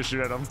 I'm just going to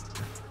shoot at him.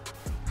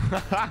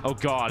 Oh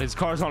God, his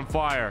car's on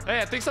fire. Hey,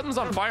 I think something's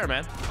on fire,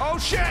 man. Oh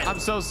shit! I'm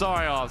so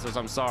sorry, officers.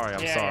 I'm sorry. I'm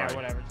sorry. Yeah,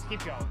 whatever. Just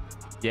keep going.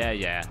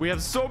 Yeah. We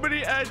have so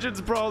many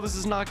engines, bro. This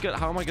is not good.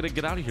 How am I gonna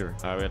get out of here?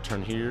 All right, we gotta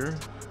turn here.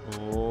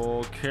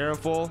 Oh,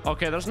 careful.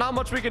 Okay, there's not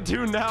much we can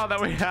do now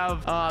that we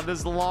have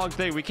this long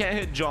thing. We can't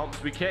hit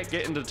jumps. We can't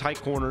get into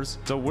tight corners.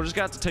 So we're just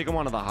gonna have to take them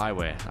onto the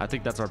highway. I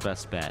think that's our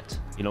best bet.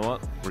 You know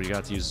what? We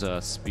got to use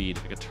speed.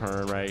 Take a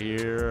turn right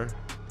here.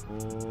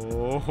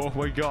 Oh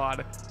my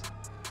God.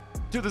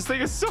 Dude, this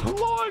thing is so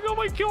long. Oh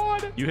my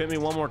God. You hit me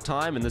one more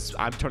time and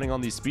I'm turning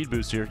on these speed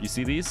boosts here. You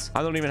see these?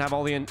 I don't even have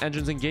all the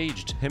engines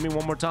engaged. Hit me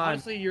one more time.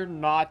 Honestly, you're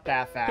not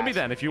that fast. Hit me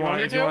then if you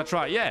want to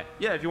try. Yeah,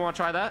 if you want to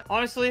try that.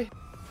 Honestly,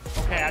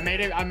 okay, I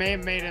may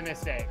have made a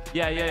mistake.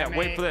 Yeah.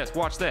 Wait for this.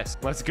 Watch this.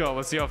 Let's go.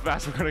 Let's see how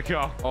fast we're gonna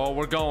go. Oh,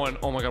 we're going.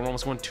 Oh my God, we're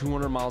almost going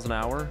 200 miles an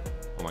hour.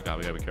 Oh my God,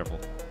 we gotta be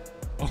careful.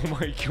 Oh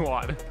my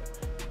God.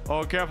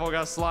 Oh, careful.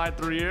 Gotta slide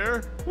through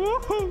here.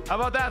 Woohoo. How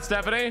about that,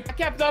 Stephanie? I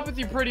kept up with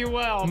you pretty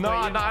well. No,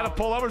 I had to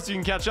pull over so you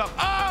can catch up.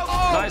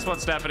 Oh! Nice one,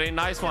 Stephanie.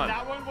 Nice one.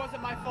 That one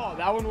wasn't my fault.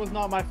 That one was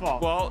not my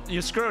fault. Well,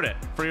 you screwed it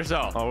for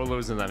yourself. Oh, we're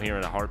losing them here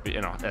in a heartbeat,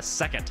 in a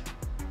second.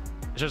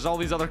 There's all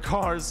these other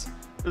cars.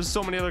 There's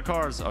so many other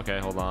cars. Okay,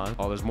 hold on.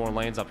 Oh, there's more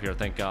lanes up here.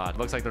 Thank God.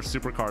 Looks like their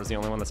supercar is the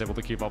only one that's able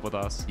to keep up with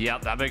us.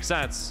 Yep, that makes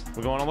sense.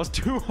 We're going almost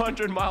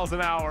 200 miles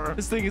an hour.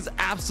 This thing is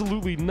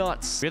absolutely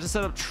nuts. We have to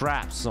set up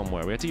traps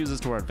somewhere. We have to use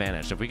this to our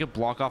advantage. If we could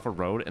block off a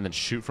road and then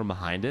shoot from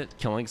behind it,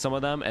 killing some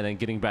of them, and then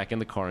getting back in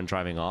the car and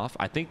driving off,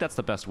 I think that's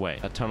the best way.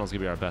 That tunnel's gonna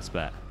be our best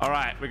bet. All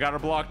right, we got her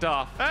blocked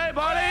off. Hey,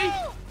 buddy!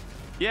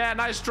 Yeah,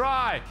 nice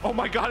try. Oh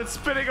my God, it's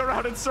spinning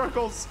around in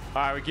circles.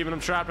 All right, we're keeping him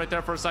trapped right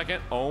there for a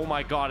second. Oh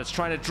my God, it's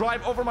trying to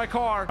drive over my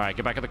car. All right,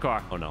 get back in the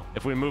car. Oh no,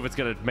 if we move, it's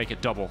gonna make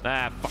it double.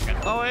 Ah, fuck it.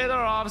 Oh, hey there,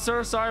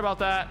 officer. Sorry about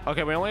that.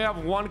 Okay, we only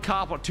have one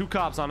cop or 2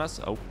 cops on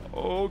us.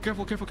 Oh,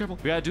 careful. We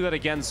gotta do that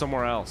again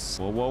somewhere else.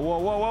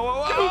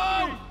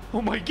 Whoa.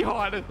 Oh my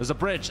God. There's a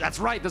bridge. That's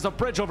right. There's a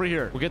bridge over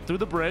here. We'll get through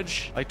the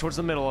bridge, like towards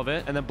the middle of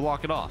it, and then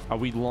block it off. Are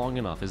we long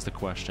enough is the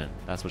question.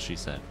 That's what she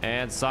said.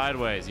 And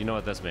sideways. You know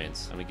what this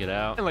means. I'm gonna get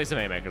out and lay some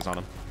haymakers on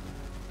them.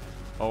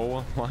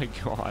 Oh my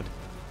God.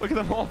 Look at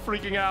them all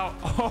freaking out.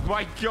 Oh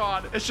my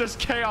God. It's just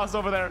chaos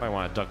over there. I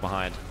want to duck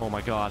behind. Oh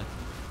my God.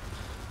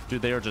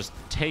 Dude, they are just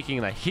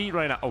taking the heat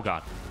right now. Oh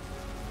God.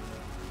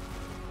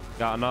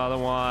 Got another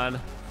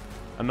one.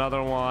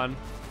 Another one.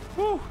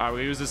 Woo. All right,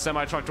 we use this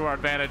semi-truck to our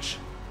advantage.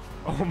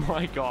 Oh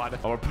my God.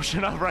 Oh, we're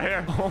pushing up right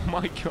here. Oh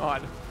my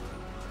God.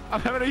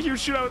 I'm having a huge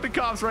shootout with the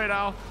cops right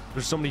now.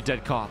 There's so many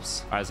dead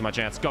cops. All right, this is my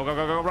chance. Go.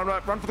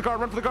 Run for the car.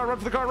 Run for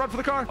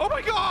the car. Oh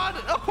my God.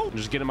 Oh.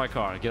 Just get in my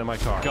car.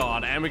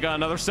 God, and we got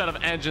another set of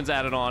engines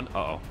added on.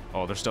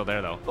 Oh, they're still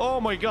there though. Oh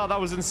my God, that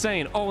was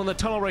insane. Oh, and the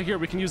tunnel right here.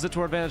 We can use it to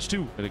our advantage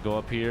too. Gonna go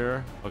up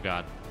here. Oh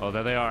God. Oh,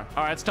 there they are.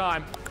 All right, it's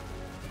time.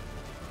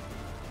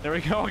 There we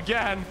go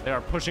again. They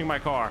are pushing my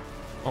car.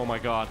 Oh my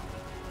God.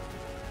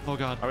 Oh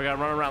God. All right, we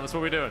gotta run around. That's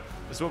what we do.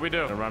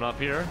 Gonna run up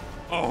here.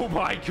 Oh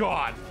my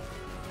God.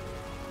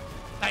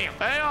 Damn.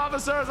 Hey,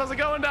 officers, how's it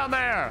going down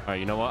there? All right,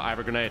 you know what? I have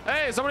a grenade.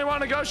 Hey, somebody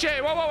want to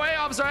negotiate? Whoa, hey,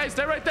 officer, hey,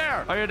 stay right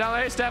there. Oh, you're down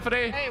there. Hey,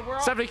 Stephanie. Hey, we're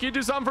all... Stephanie, can you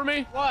do something for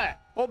me? What?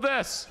 Hold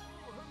this.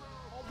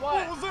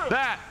 What was it?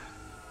 That.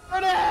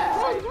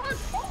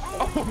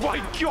 Oh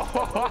my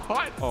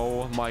God.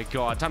 Oh my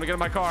God. Time to get in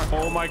my car.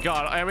 Oh my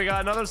God. And we got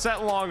another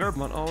set longer.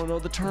 Come on. Oh no,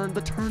 the turn.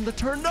 No.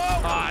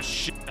 Ah,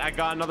 shit. I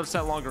got another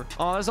set longer.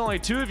 Oh, there's only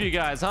 2 of you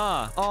guys,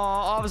 huh? Oh,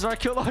 officer, I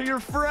killed all your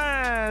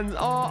friends.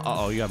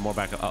 Oh, you got more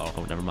backup.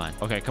 Oh, never mind.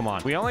 Okay, come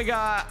on. We only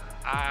got...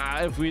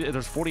 if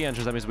there's 40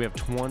 engines, that means we have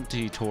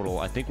 20 total.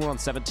 I think we're on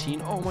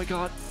 17. Oh my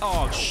God.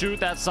 Oh shoot,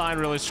 that sign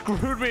really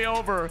screwed me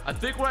over. I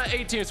think we're at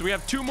 18, so we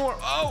have 2 more.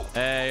 Oh,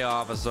 hey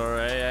officer.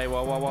 Hey,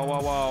 whoa.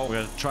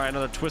 We're gonna try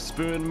another twist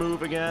spoon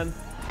move again.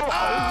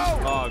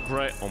 Oh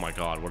great. Oh my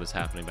God, what is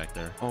happening back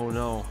there? Oh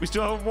no, we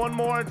still have 1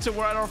 more until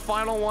we're at our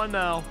final one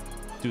now.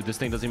 Dude, this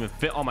thing doesn't even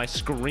fit on my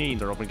screen.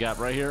 There's an open gap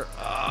right here.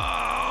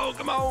 Oh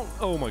Come on.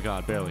 Oh my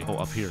God, barely. Oh,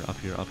 up here, up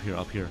here, up here,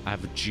 up here. I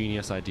have a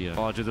genius idea.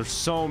 Oh, dude, there's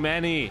so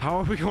many. How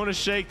are we going to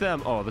shake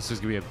them? Oh, this is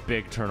gonna be a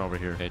big turn over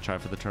here. Okay, try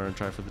for the turn,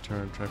 try for the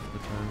turn, try for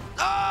the turn.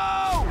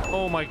 Oh!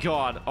 Oh my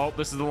God. Oh,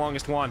 this is the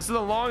longest one. This is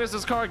the longest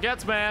this car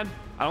gets, man.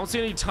 I don't see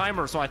any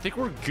timer, so I think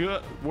we're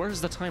good.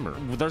 Where's the timer?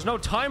 There's no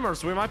timer,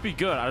 so we might be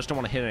good. I just don't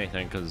want to hit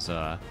anything because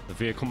the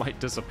vehicle might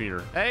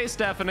disappear. Hey,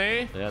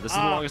 Stephanie. Yeah, this is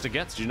the longest it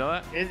gets. Did you know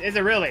that? Is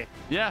it really?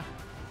 Yeah.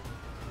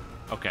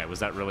 Okay, was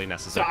that really So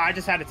necessary? I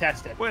just had to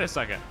test it. Wait a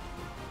second.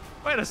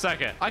 Wait a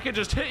second. I could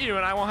just hit you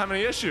and I won't have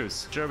any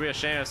issues. Sure be a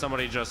shame if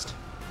somebody just...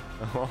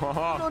 No.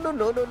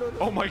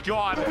 Oh my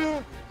God.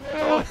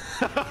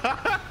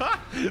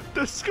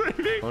 The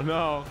screaming. Oh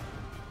no.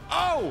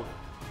 Oh!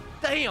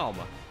 Damn.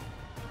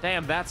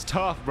 Damn, that's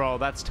tough, bro.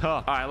 That's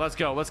tough. All right, let's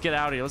go. Let's get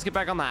out of here. Let's get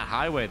back on that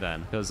highway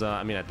then. Because,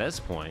 I mean, at this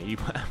point,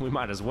 we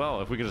might as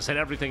well if we can just hit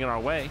everything in our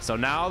way. So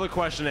now the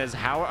question is,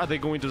 how are they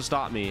going to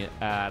stop me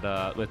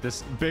at with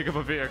this big of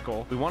a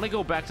vehicle? We want to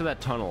go back to that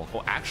tunnel.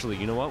 Oh, actually,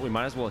 you know what? We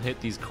might as well hit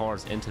these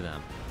cars into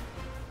them.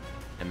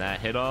 And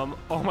that hit them.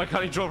 Oh, my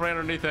God. He drove right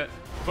underneath it.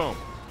 Boom.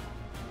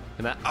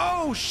 And that...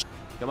 Oh,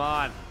 come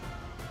on.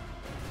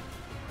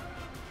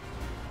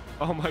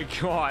 Oh my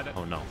God.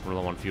 Oh no, we're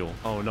low on fuel.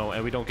 Oh no,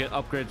 and we don't get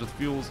upgrades with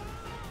fuels.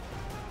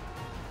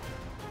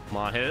 Come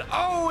on, hit it.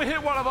 Oh, it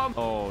hit one of them.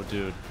 Oh,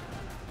 dude.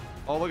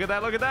 Oh, look at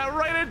that,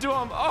 right into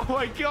him. Oh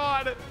my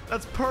God,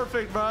 that's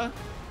perfect, bruh.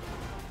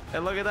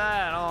 And look at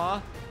that,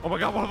 aw. Oh my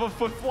God, one of them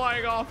foot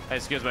flying off. Hey,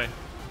 excuse me.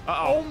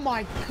 Uh-oh. Oh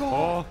my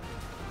God. Oh,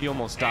 he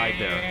almost died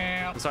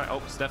there. I'm sorry.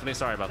 Oh, Stephanie,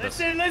 sorry about this.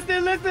 Listen.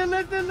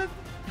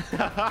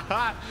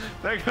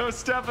 There goes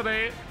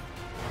Stephanie.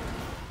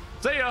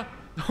 See ya.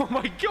 Oh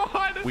my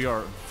God! We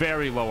are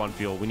very low on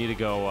fuel. We need to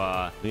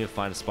go, we need to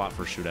find a spot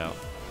for a shootout.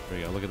 There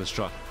we go. Look at this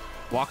truck.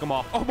 Block them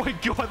off. Oh my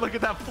God, look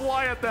at that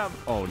fly at them.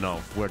 Oh no,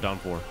 we're done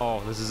for.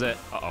 Oh, this is it.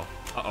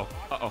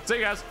 Uh-oh. See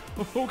you guys.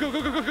 Oh, go.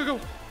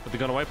 Put the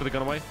gun away,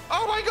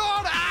 Oh my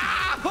God!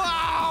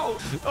 Ah!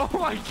 Oh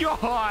my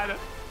God!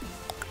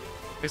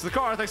 Thanks to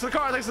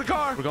the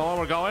car. We're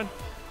going. All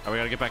right, we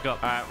gotta get back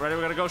up. All right, ready?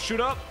 We gotta go shoot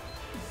up.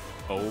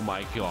 Oh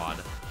my God.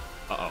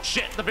 Uh-oh.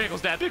 Shit, the vehicle's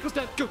dead. Go.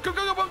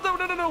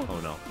 No. Oh,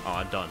 no. Oh,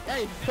 I'm done.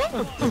 Hey,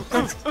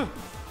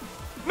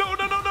 No.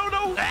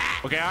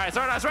 Okay, all right.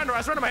 Sorry, I surrender.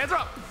 My hands are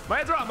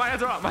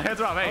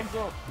up. Hey,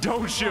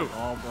 don't shoot.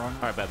 All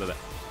right, bad.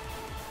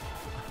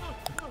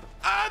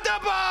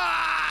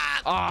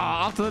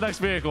 Off to the next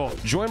vehicle.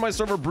 Join my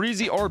server,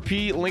 Breezy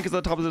RP. Link is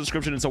at the top of the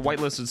description. It's a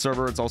whitelisted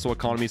server. It's also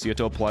economy, so you have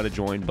to apply to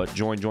join. But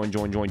join.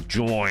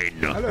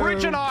 Hello.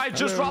 Breach and I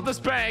just robbed this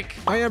bank.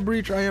 I am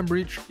Breach.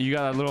 You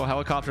got a little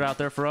helicopter out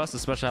there for us, a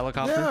special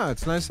helicopter? Yeah,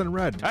 it's nice and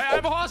red. Hey, I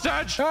have a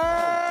hostage.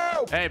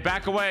 Oh! Hey,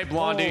 back away,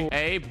 Blondie.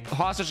 Hey,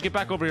 hostage, get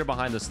back over here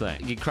behind this thing.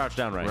 You crouch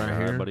down right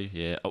here, right, buddy.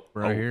 Yeah.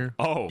 Right here.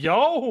 Oh.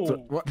 Yo! So,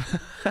 what?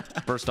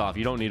 First off,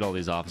 you don't need all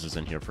these officers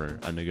in here for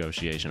a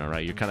negotiation, all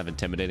right? You're kind of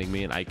intimidating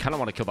me, and I kind of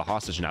want to kill the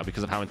hostage now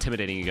because of how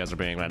intimidating you guys are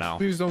being right now.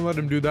 Please don't let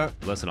him do that.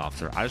 Listen,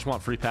 officer, I just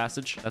want free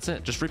passage. That's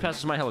it. Just free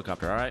passage to my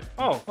helicopter, all right?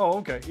 Oh,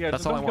 okay. Yeah,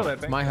 That's just all I don't kill want.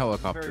 that thing. My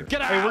helicopter.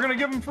 Get out! Hey, we're gonna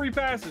give them free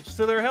passage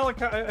to their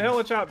helicopter.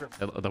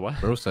 The what?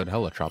 Bro said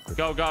helicopter.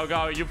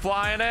 Go. You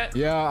flying it?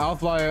 Yeah, I'll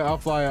fly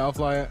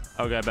it.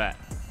 Okay, bet.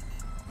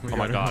 Oh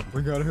my God.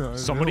 We got it.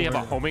 Somebody have a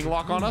homing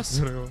lock on us?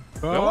 Oh,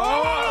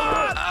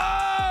 God!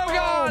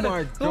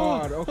 my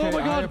God. Okay. Oh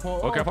my God.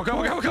 Okay.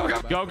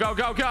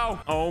 Go.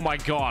 Oh my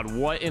God.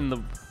 What in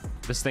the...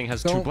 This thing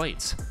has two Don't-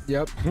 blades.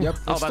 Yep. Oh, It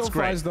that's still great.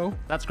 flies, though.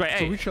 That's great. So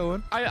Hey, we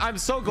chilling. I'm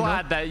so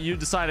glad that you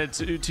decided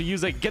to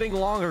use a getting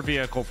longer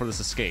vehicle for this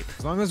escape.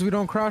 As long as we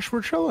don't crash,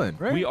 we're chilling,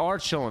 right? We are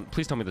chilling.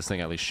 Please tell me this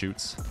thing at least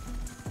shoots.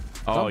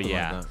 Oh Something like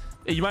yeah.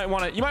 that. You might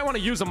want to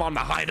use them on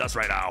behind us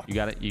right now. You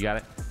got it.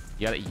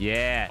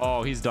 Yeah.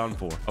 Oh, he's done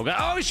for. Okay.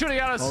 Oh, he's shooting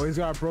at us. Oh, he's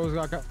got pros.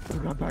 Got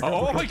back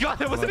Oh up. my God,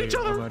 that wasn't each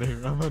other. All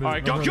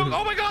right, go.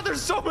 Oh my God,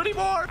 there's so many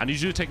more. I need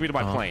you to take me to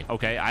my plane.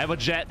 Okay, I have a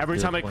jet. Every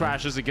Your time it plane?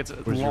 crashes, it gets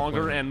Where's your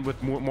longer plane? and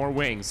with more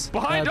wings.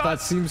 Behind us.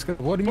 That seems good.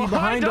 What do you mean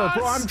Behind behind us?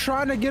 Bro, us! I'm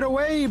trying to get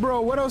away,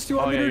 bro. What else do you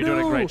want Oh me yeah, to you're do?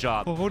 doing a great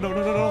job. Oh no.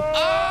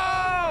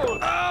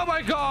 Oh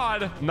my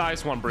God.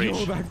 Nice one, Breach.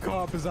 Yo, that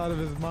cop is out of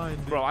his mind.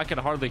 Dude. Bro, I can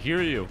hardly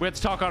hear you. We have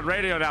to talk on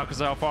radio now because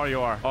of how far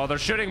you are. Oh, they're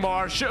shooting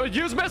more.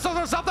 Use missiles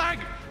or something.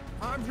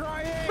 I'm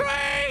trying.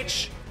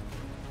 Breach!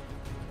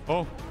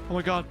 Oh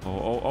my God.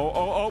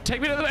 Oh. Take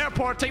me to the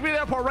airport.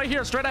 Right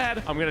here, straight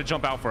ahead. I'm gonna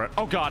jump out for it.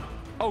 Oh God.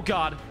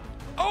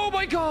 Oh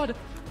my God.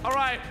 All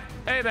right.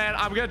 Hey man,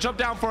 I'm gonna jump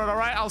down for it. All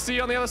right. I'll see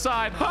you on the other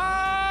side.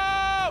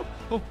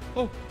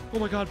 Oh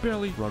my God,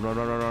 barely. Run.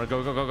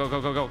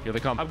 Go. Here they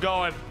come. I'm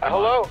going.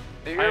 Hello?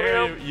 Do you I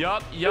hear hear me? you.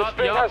 Yup. This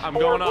thing has I'm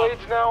 4 going up.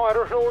 blades now. I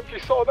don't know if you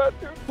saw that,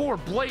 dude. 4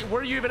 blade.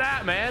 Where are you even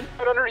at, man?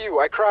 Right under you.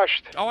 I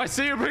crashed. Oh, I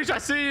see you, Breach. I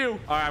see you.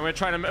 All right, I'm gonna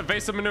try to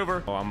evasive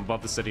maneuver. Oh, I'm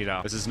above the city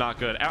now. This is not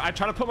good. I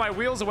try to put my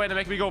wheels away to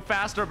make me go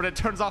faster, but it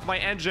turns off my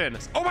engine.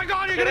 Oh my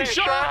God, you're getting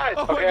shot.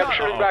 Oh my Okay, God. I'm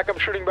shooting back. I'm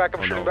shooting back.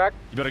 I'm shooting back.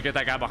 You better get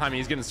that guy behind me.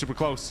 He's getting super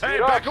close. Hey,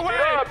 Speed up, back speed away.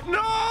 up.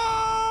 No.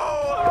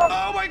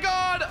 Oh my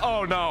God.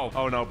 Oh no.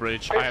 Oh no,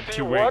 Breach. I have see,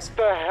 2 what wings.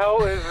 the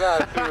hell is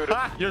that, dude?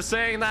 You're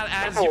saying that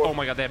as you... Oh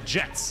my god, they have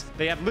jets.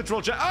 They have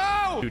literal jets.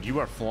 Oh! Dude, you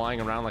are flying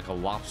around like a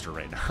lobster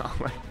right now.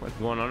 Like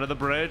going under the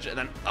bridge and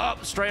then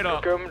up, straight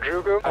up. Juke him.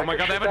 Oh my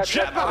god, they have a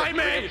jet behind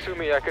me! To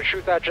me. I can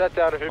shoot that jet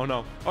down if you... Oh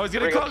no. Oh, he's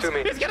getting Bring him close. to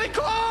me. He's getting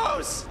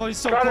close! Oh, he's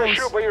so Try to close.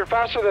 shoot, but you're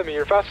faster than me.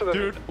 You're faster than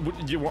me.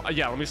 Dude,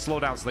 yeah, let me slow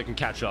down so they can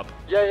catch up.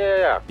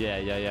 Yeah.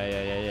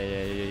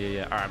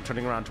 Yeah. All right, I'm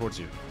turning around towards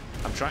you.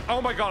 I'm trying.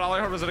 Oh my god, all I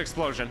heard was an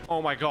explosion.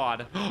 Oh my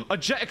god. A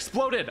jet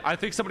exploded. I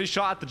think somebody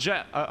shot at the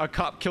jet. A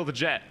cop killed the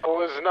jet. It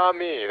was not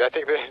me. I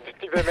think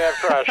they may have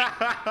crashed.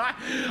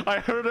 I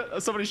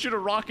heard somebody shoot a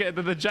rocket and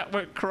then the jet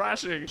went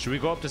crashing. Should we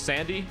go up to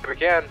Sandy? We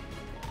can.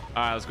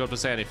 All right, let's go up to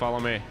Sandy. Follow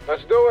me.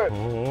 Let's do it.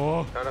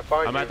 Oh. Trying to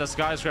find I'm you. at the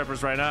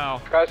skyscrapers right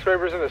now.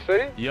 Skyscrapers in the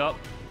city? Yup.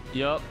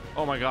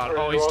 Oh my god. Where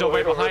Oh, are he's you? still All the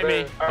way way over behind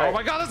me. there. All right. Oh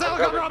my god, there's a I'm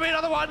helicopter coming. on me.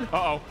 Another one.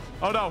 Uh-oh.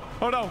 Oh no.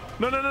 Oh no.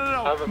 No.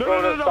 I'm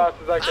going as fast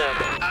as I can.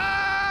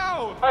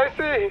 Ow! I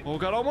see. Oh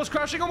god, almost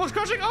crashing.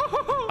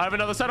 Oh, I have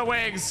another set of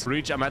wings.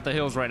 Reach, I'm at the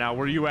hills right now.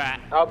 Where are you at?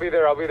 I'll be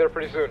there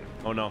pretty soon.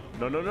 Oh no.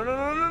 No. Do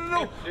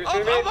you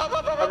see me?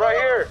 I'm right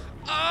here.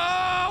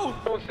 Oh!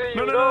 Don't see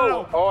you.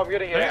 No. Oh, I'm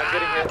getting hit.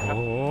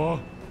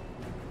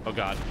 Oh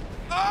god.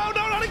 Oh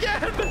no, not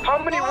again! How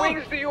many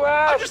wings do you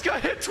I have? just got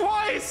hit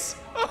twice!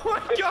 Oh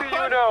my I see you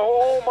god! now.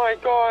 Oh my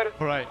god.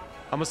 Alright,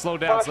 I'm gonna slow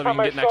down Last so that you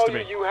time can I get next saw to you,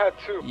 me. you had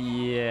 2.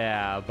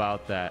 Yeah,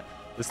 about that.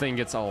 This thing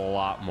gets a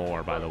lot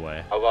more, by the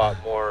way. A lot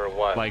more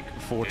what? Like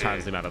 4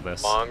 times the amount of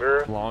this.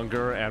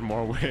 Longer and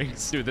more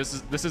wings. Dude,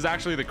 this is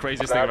actually the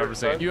craziest thing I've ever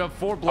seen. Average, You have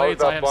 4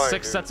 blades, that I have flying,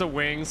 6 dude? sets of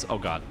wings. Oh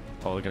god.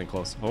 Oh, they're getting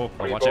close. Oh,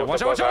 We watch out,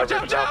 both watch out. above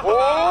average now.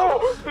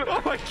 Oh! Whoa!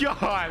 Oh my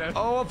god.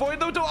 Oh, avoid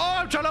the door. Oh,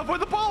 I'm trying to avoid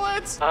the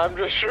bullets. I'm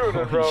just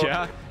shooting, bro.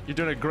 Yeah, you're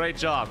doing a great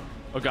job.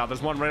 Oh god,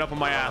 there's one right up on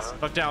my ass.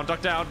 Duck down,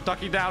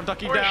 ducky down. He's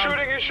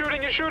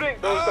shooting.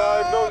 Nose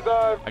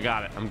dive. I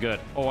got it. I'm good.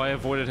 Oh, I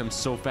avoided him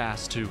so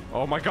fast, too.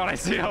 Oh my god, I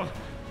see him.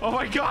 Oh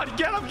my god,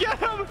 get him.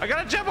 I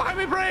got a jet behind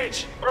me,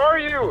 Breach. Where are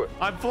you?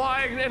 I'm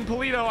flying in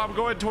Polito. I'm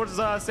going towards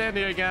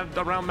Sandy again,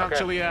 around Mount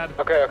Chiliad.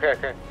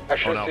 Okay. I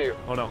should see you.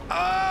 Oh no.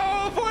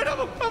 Oh, avoid him.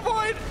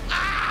 Avoid.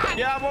 Ah!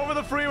 Yeah, I'm over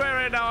the freeway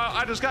right now.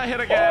 I just got hit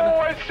again. Oh,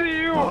 I see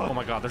you. Oh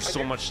my god, there's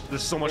so much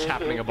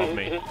happening above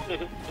me.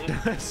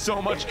 There's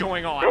so much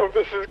going on. Oh,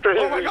 this is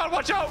crazy. Oh my god,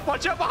 watch out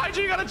behind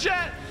you. You got a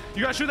jet.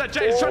 You gotta shoot that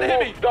jet. He's trying to hit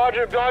me. Dodge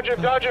him. I'm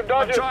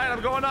trying.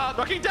 I'm going up.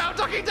 Ducking down.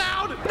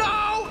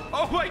 No!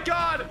 Oh my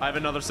god! I have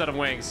another set of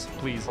wings.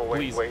 Please,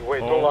 wait. please.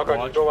 Don't lock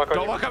on you. Don't lock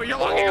on you. You're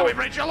locking on me,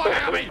 Breach. You're locking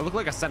on me. I look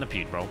like a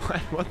centipede, bro.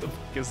 What the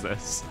fuck is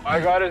this? I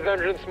got his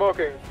engine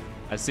smoking.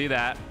 I see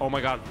that. Oh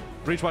my god.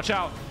 Breach, watch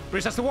out.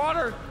 Breach, that's the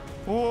water.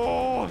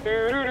 Oh.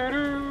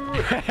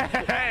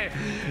 Hey.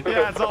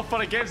 Yeah, it's all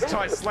fun and games until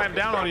I slam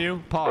down on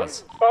you.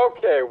 Pause.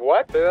 Okay,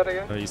 what? Say that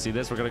again. Oh, you see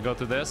this? We're gonna go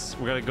through this.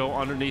 We're gonna go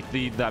underneath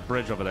that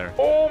bridge over there.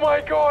 Oh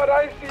my god,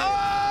 I see.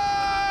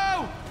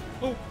 Oh!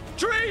 Oh!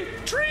 Tree!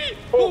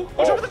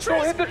 Watch out for the trees!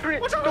 Don't hit the tree!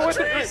 Watch out Don't for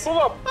the hit the tree! trees! Pull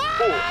up!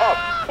 Pull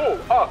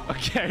up!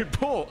 Okay,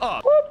 pull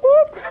up. Oh.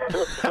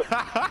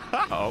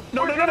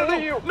 No. We're gonna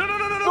hit you. No.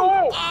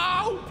 No.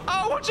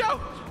 Oh, watch out.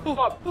 Pull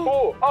up!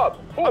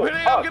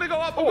 I'm gonna go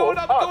up. I'm going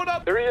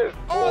up. There he is.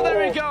 Oh,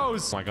 there he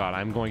goes. Oh my god,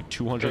 I'm going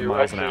 200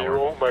 miles an hour.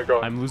 Oh my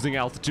god. I'm losing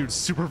altitude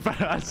super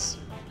fast.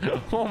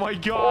 Oh my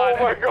god.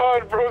 Oh my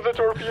god, bro's a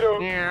torpedo.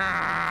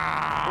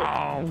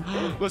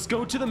 Let's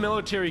go to the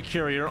military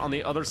carrier on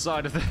the other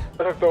side of the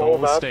whole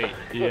map? state.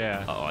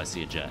 Yeah. Oh, I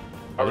see a jet.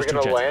 Are we There's 2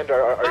 gonna jets. land?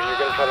 Are you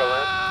gonna try to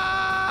land?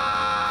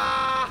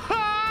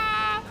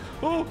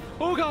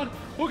 Oh god.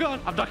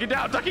 I'm ducking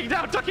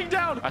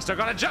down. I still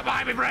got a jet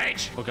behind me,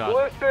 Breach. Oh god.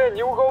 Listen,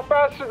 you will go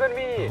faster than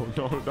me. Oh,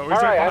 no, he's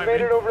Alright, I behind made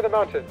me. it over the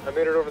mountain.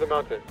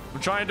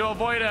 I'm trying to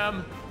avoid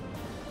him.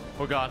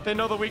 Oh god, they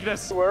know the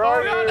weakness. Where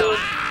are god. you?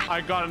 Ah! I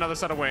got another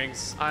set of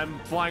wings. I'm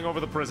flying over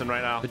the prison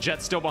right now. The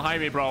jet's still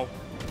behind me, bro.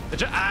 The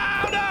jet.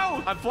 Oh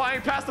no! I'm flying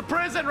past the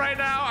prison right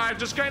now. I've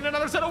just gained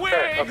another set of wings.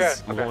 Okay.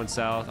 I'm going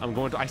south.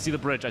 I see the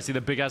bridge. I see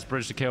the big ass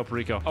bridge to Cayo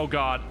Perico. Oh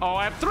god. Oh,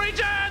 I have 3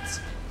 jets.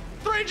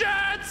 3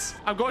 jets.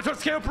 I'm going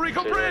towards Cayo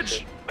Perico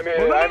Bridge. I made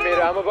it.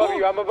 I'm above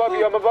you. I'm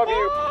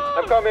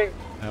coming.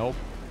 Help.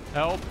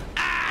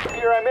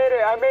 Here, I made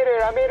it.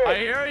 I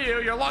hear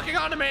you. You're locking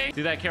onto me.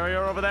 See that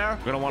carrier over there?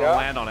 We're gonna want to Yeah.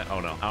 land on it. Oh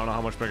no. I don't know how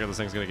much bigger this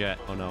thing's gonna get.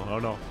 Oh no. Oh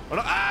no. Oh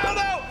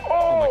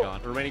Oh! my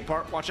god. The remaining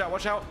part. Watch out.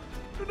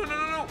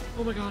 No.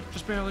 Oh my god.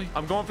 Just barely.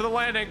 I'm going for the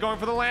landing.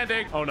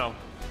 Oh no.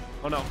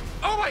 Oh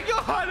my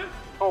god.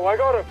 Oh, I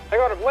got him.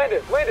 Land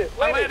it.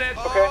 I landed.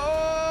 Okay.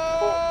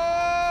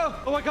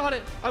 Oh, I got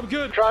it. I'm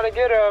good. Trying to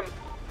get him.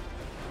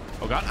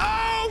 Oh god.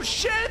 Oh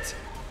shit.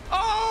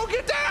 Oh,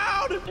 get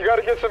down. You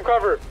gotta get some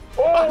cover.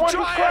 Oh, I'm one just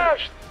trying.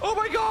 crashed. Oh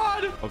my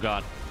god. Oh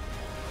god.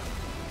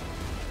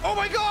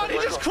 He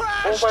just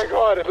crashed. Oh my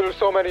god. There's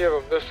so many of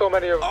them.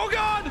 Oh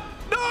god!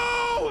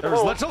 No!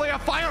 There's literally a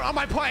fire on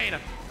my plane!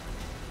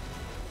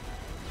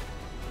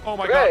 Oh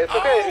my god. It's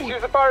okay. Oh! Just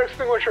use the fire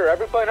extinguisher.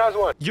 Every plane has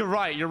one. You're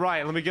right.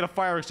 Let me get a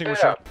fire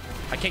extinguisher. Yeah.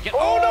 I can't get.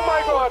 Oh no!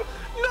 my god.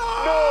 No, bro,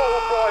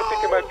 I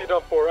think it might be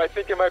done for. I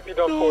think it might be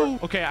done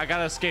for. Okay, I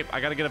gotta escape. I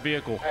gotta get a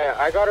vehicle. Hey,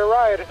 I got a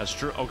ride. That's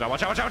true. Oh god,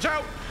 watch out, watch out, watch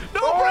out!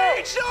 No, Oh.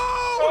 Breach! No!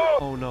 Oh.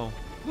 Oh no.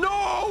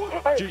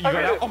 No! I You got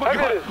made out? it. Oh my I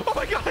god! made it. Oh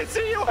my god! I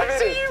see you! I I made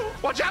see it. you!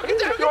 Watch out! Get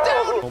down! Get No.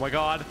 down! Oh my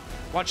god!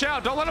 Watch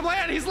out! Don't let him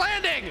land! He's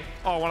landing!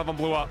 Oh, one of them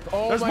blew up.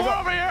 Oh There's my more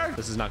God. over here!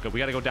 This is not good. We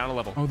gotta go down a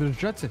level. Oh, there's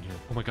jets in here.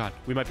 Oh my god.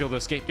 We might be able to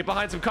escape. Get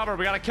behind some cover.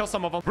 We gotta kill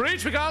some of them.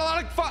 Breach! We got a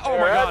lot of fun. Oh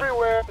They're my god.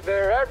 everywhere.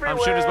 They're everywhere. I'm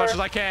shooting as much as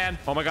I can.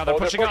 Oh my god, they're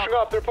pushing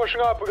up. They're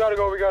pushing up. We gotta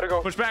go. We gotta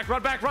go. Push back,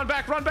 run back, run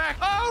back, run back.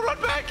 Oh,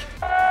 run back!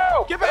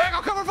 Oh! Get back!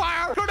 I'll cover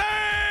fire!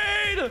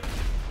 Grenade!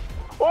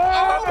 Oh!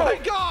 Oh my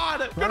god!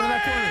 Right in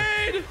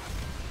that Grenade!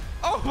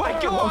 Oh my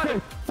god! Okay,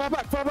 fall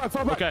back, fall back,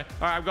 fall back. Okay,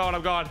 all right, I'm going,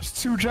 I'm going. There's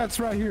 2 jets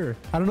right here.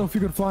 I don't know if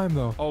you could fly them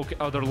though. Okay,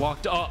 oh, they're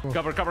locked up.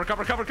 Cover, cover,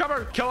 cover, cover,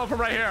 cover. Kill him from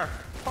right here.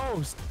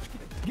 Oh,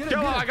 get it. Kill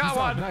him, get it. I got He's on.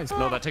 one. Nice.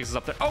 No, that takes us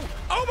up there. Oh,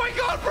 oh my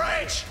god,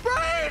 Breach!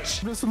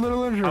 Breach! I'm just a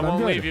little injured. I I'm won't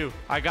good. leave you.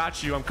 I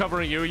got you. I'm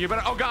covering you. You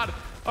better, oh god.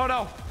 Oh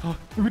no. Oh,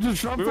 We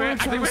just jumped I on it,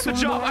 think we have to swim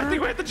in jump. the I think we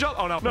water. have to jump.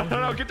 Oh no, no,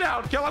 no, no, get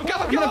down. Kill him, kill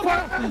him, kill him.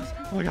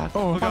 Oh my god.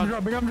 Oh, god. I'm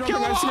jumping, I'm jumping. Kill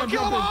them I see all! I'm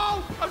Kill them jumping.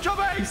 all! I'm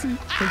jumping! see?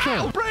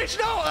 Ow! Okay. Breach,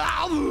 no!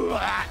 Ow!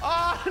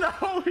 Oh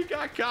no, we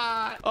got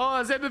caught.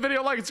 Oh, save the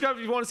video, like, and subscribe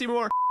if you want to see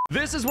more.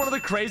 This is one of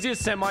the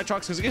craziest semi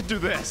trucks because we can do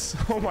this.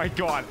 Oh my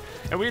god.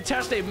 And we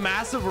attached a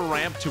massive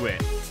ramp to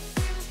it.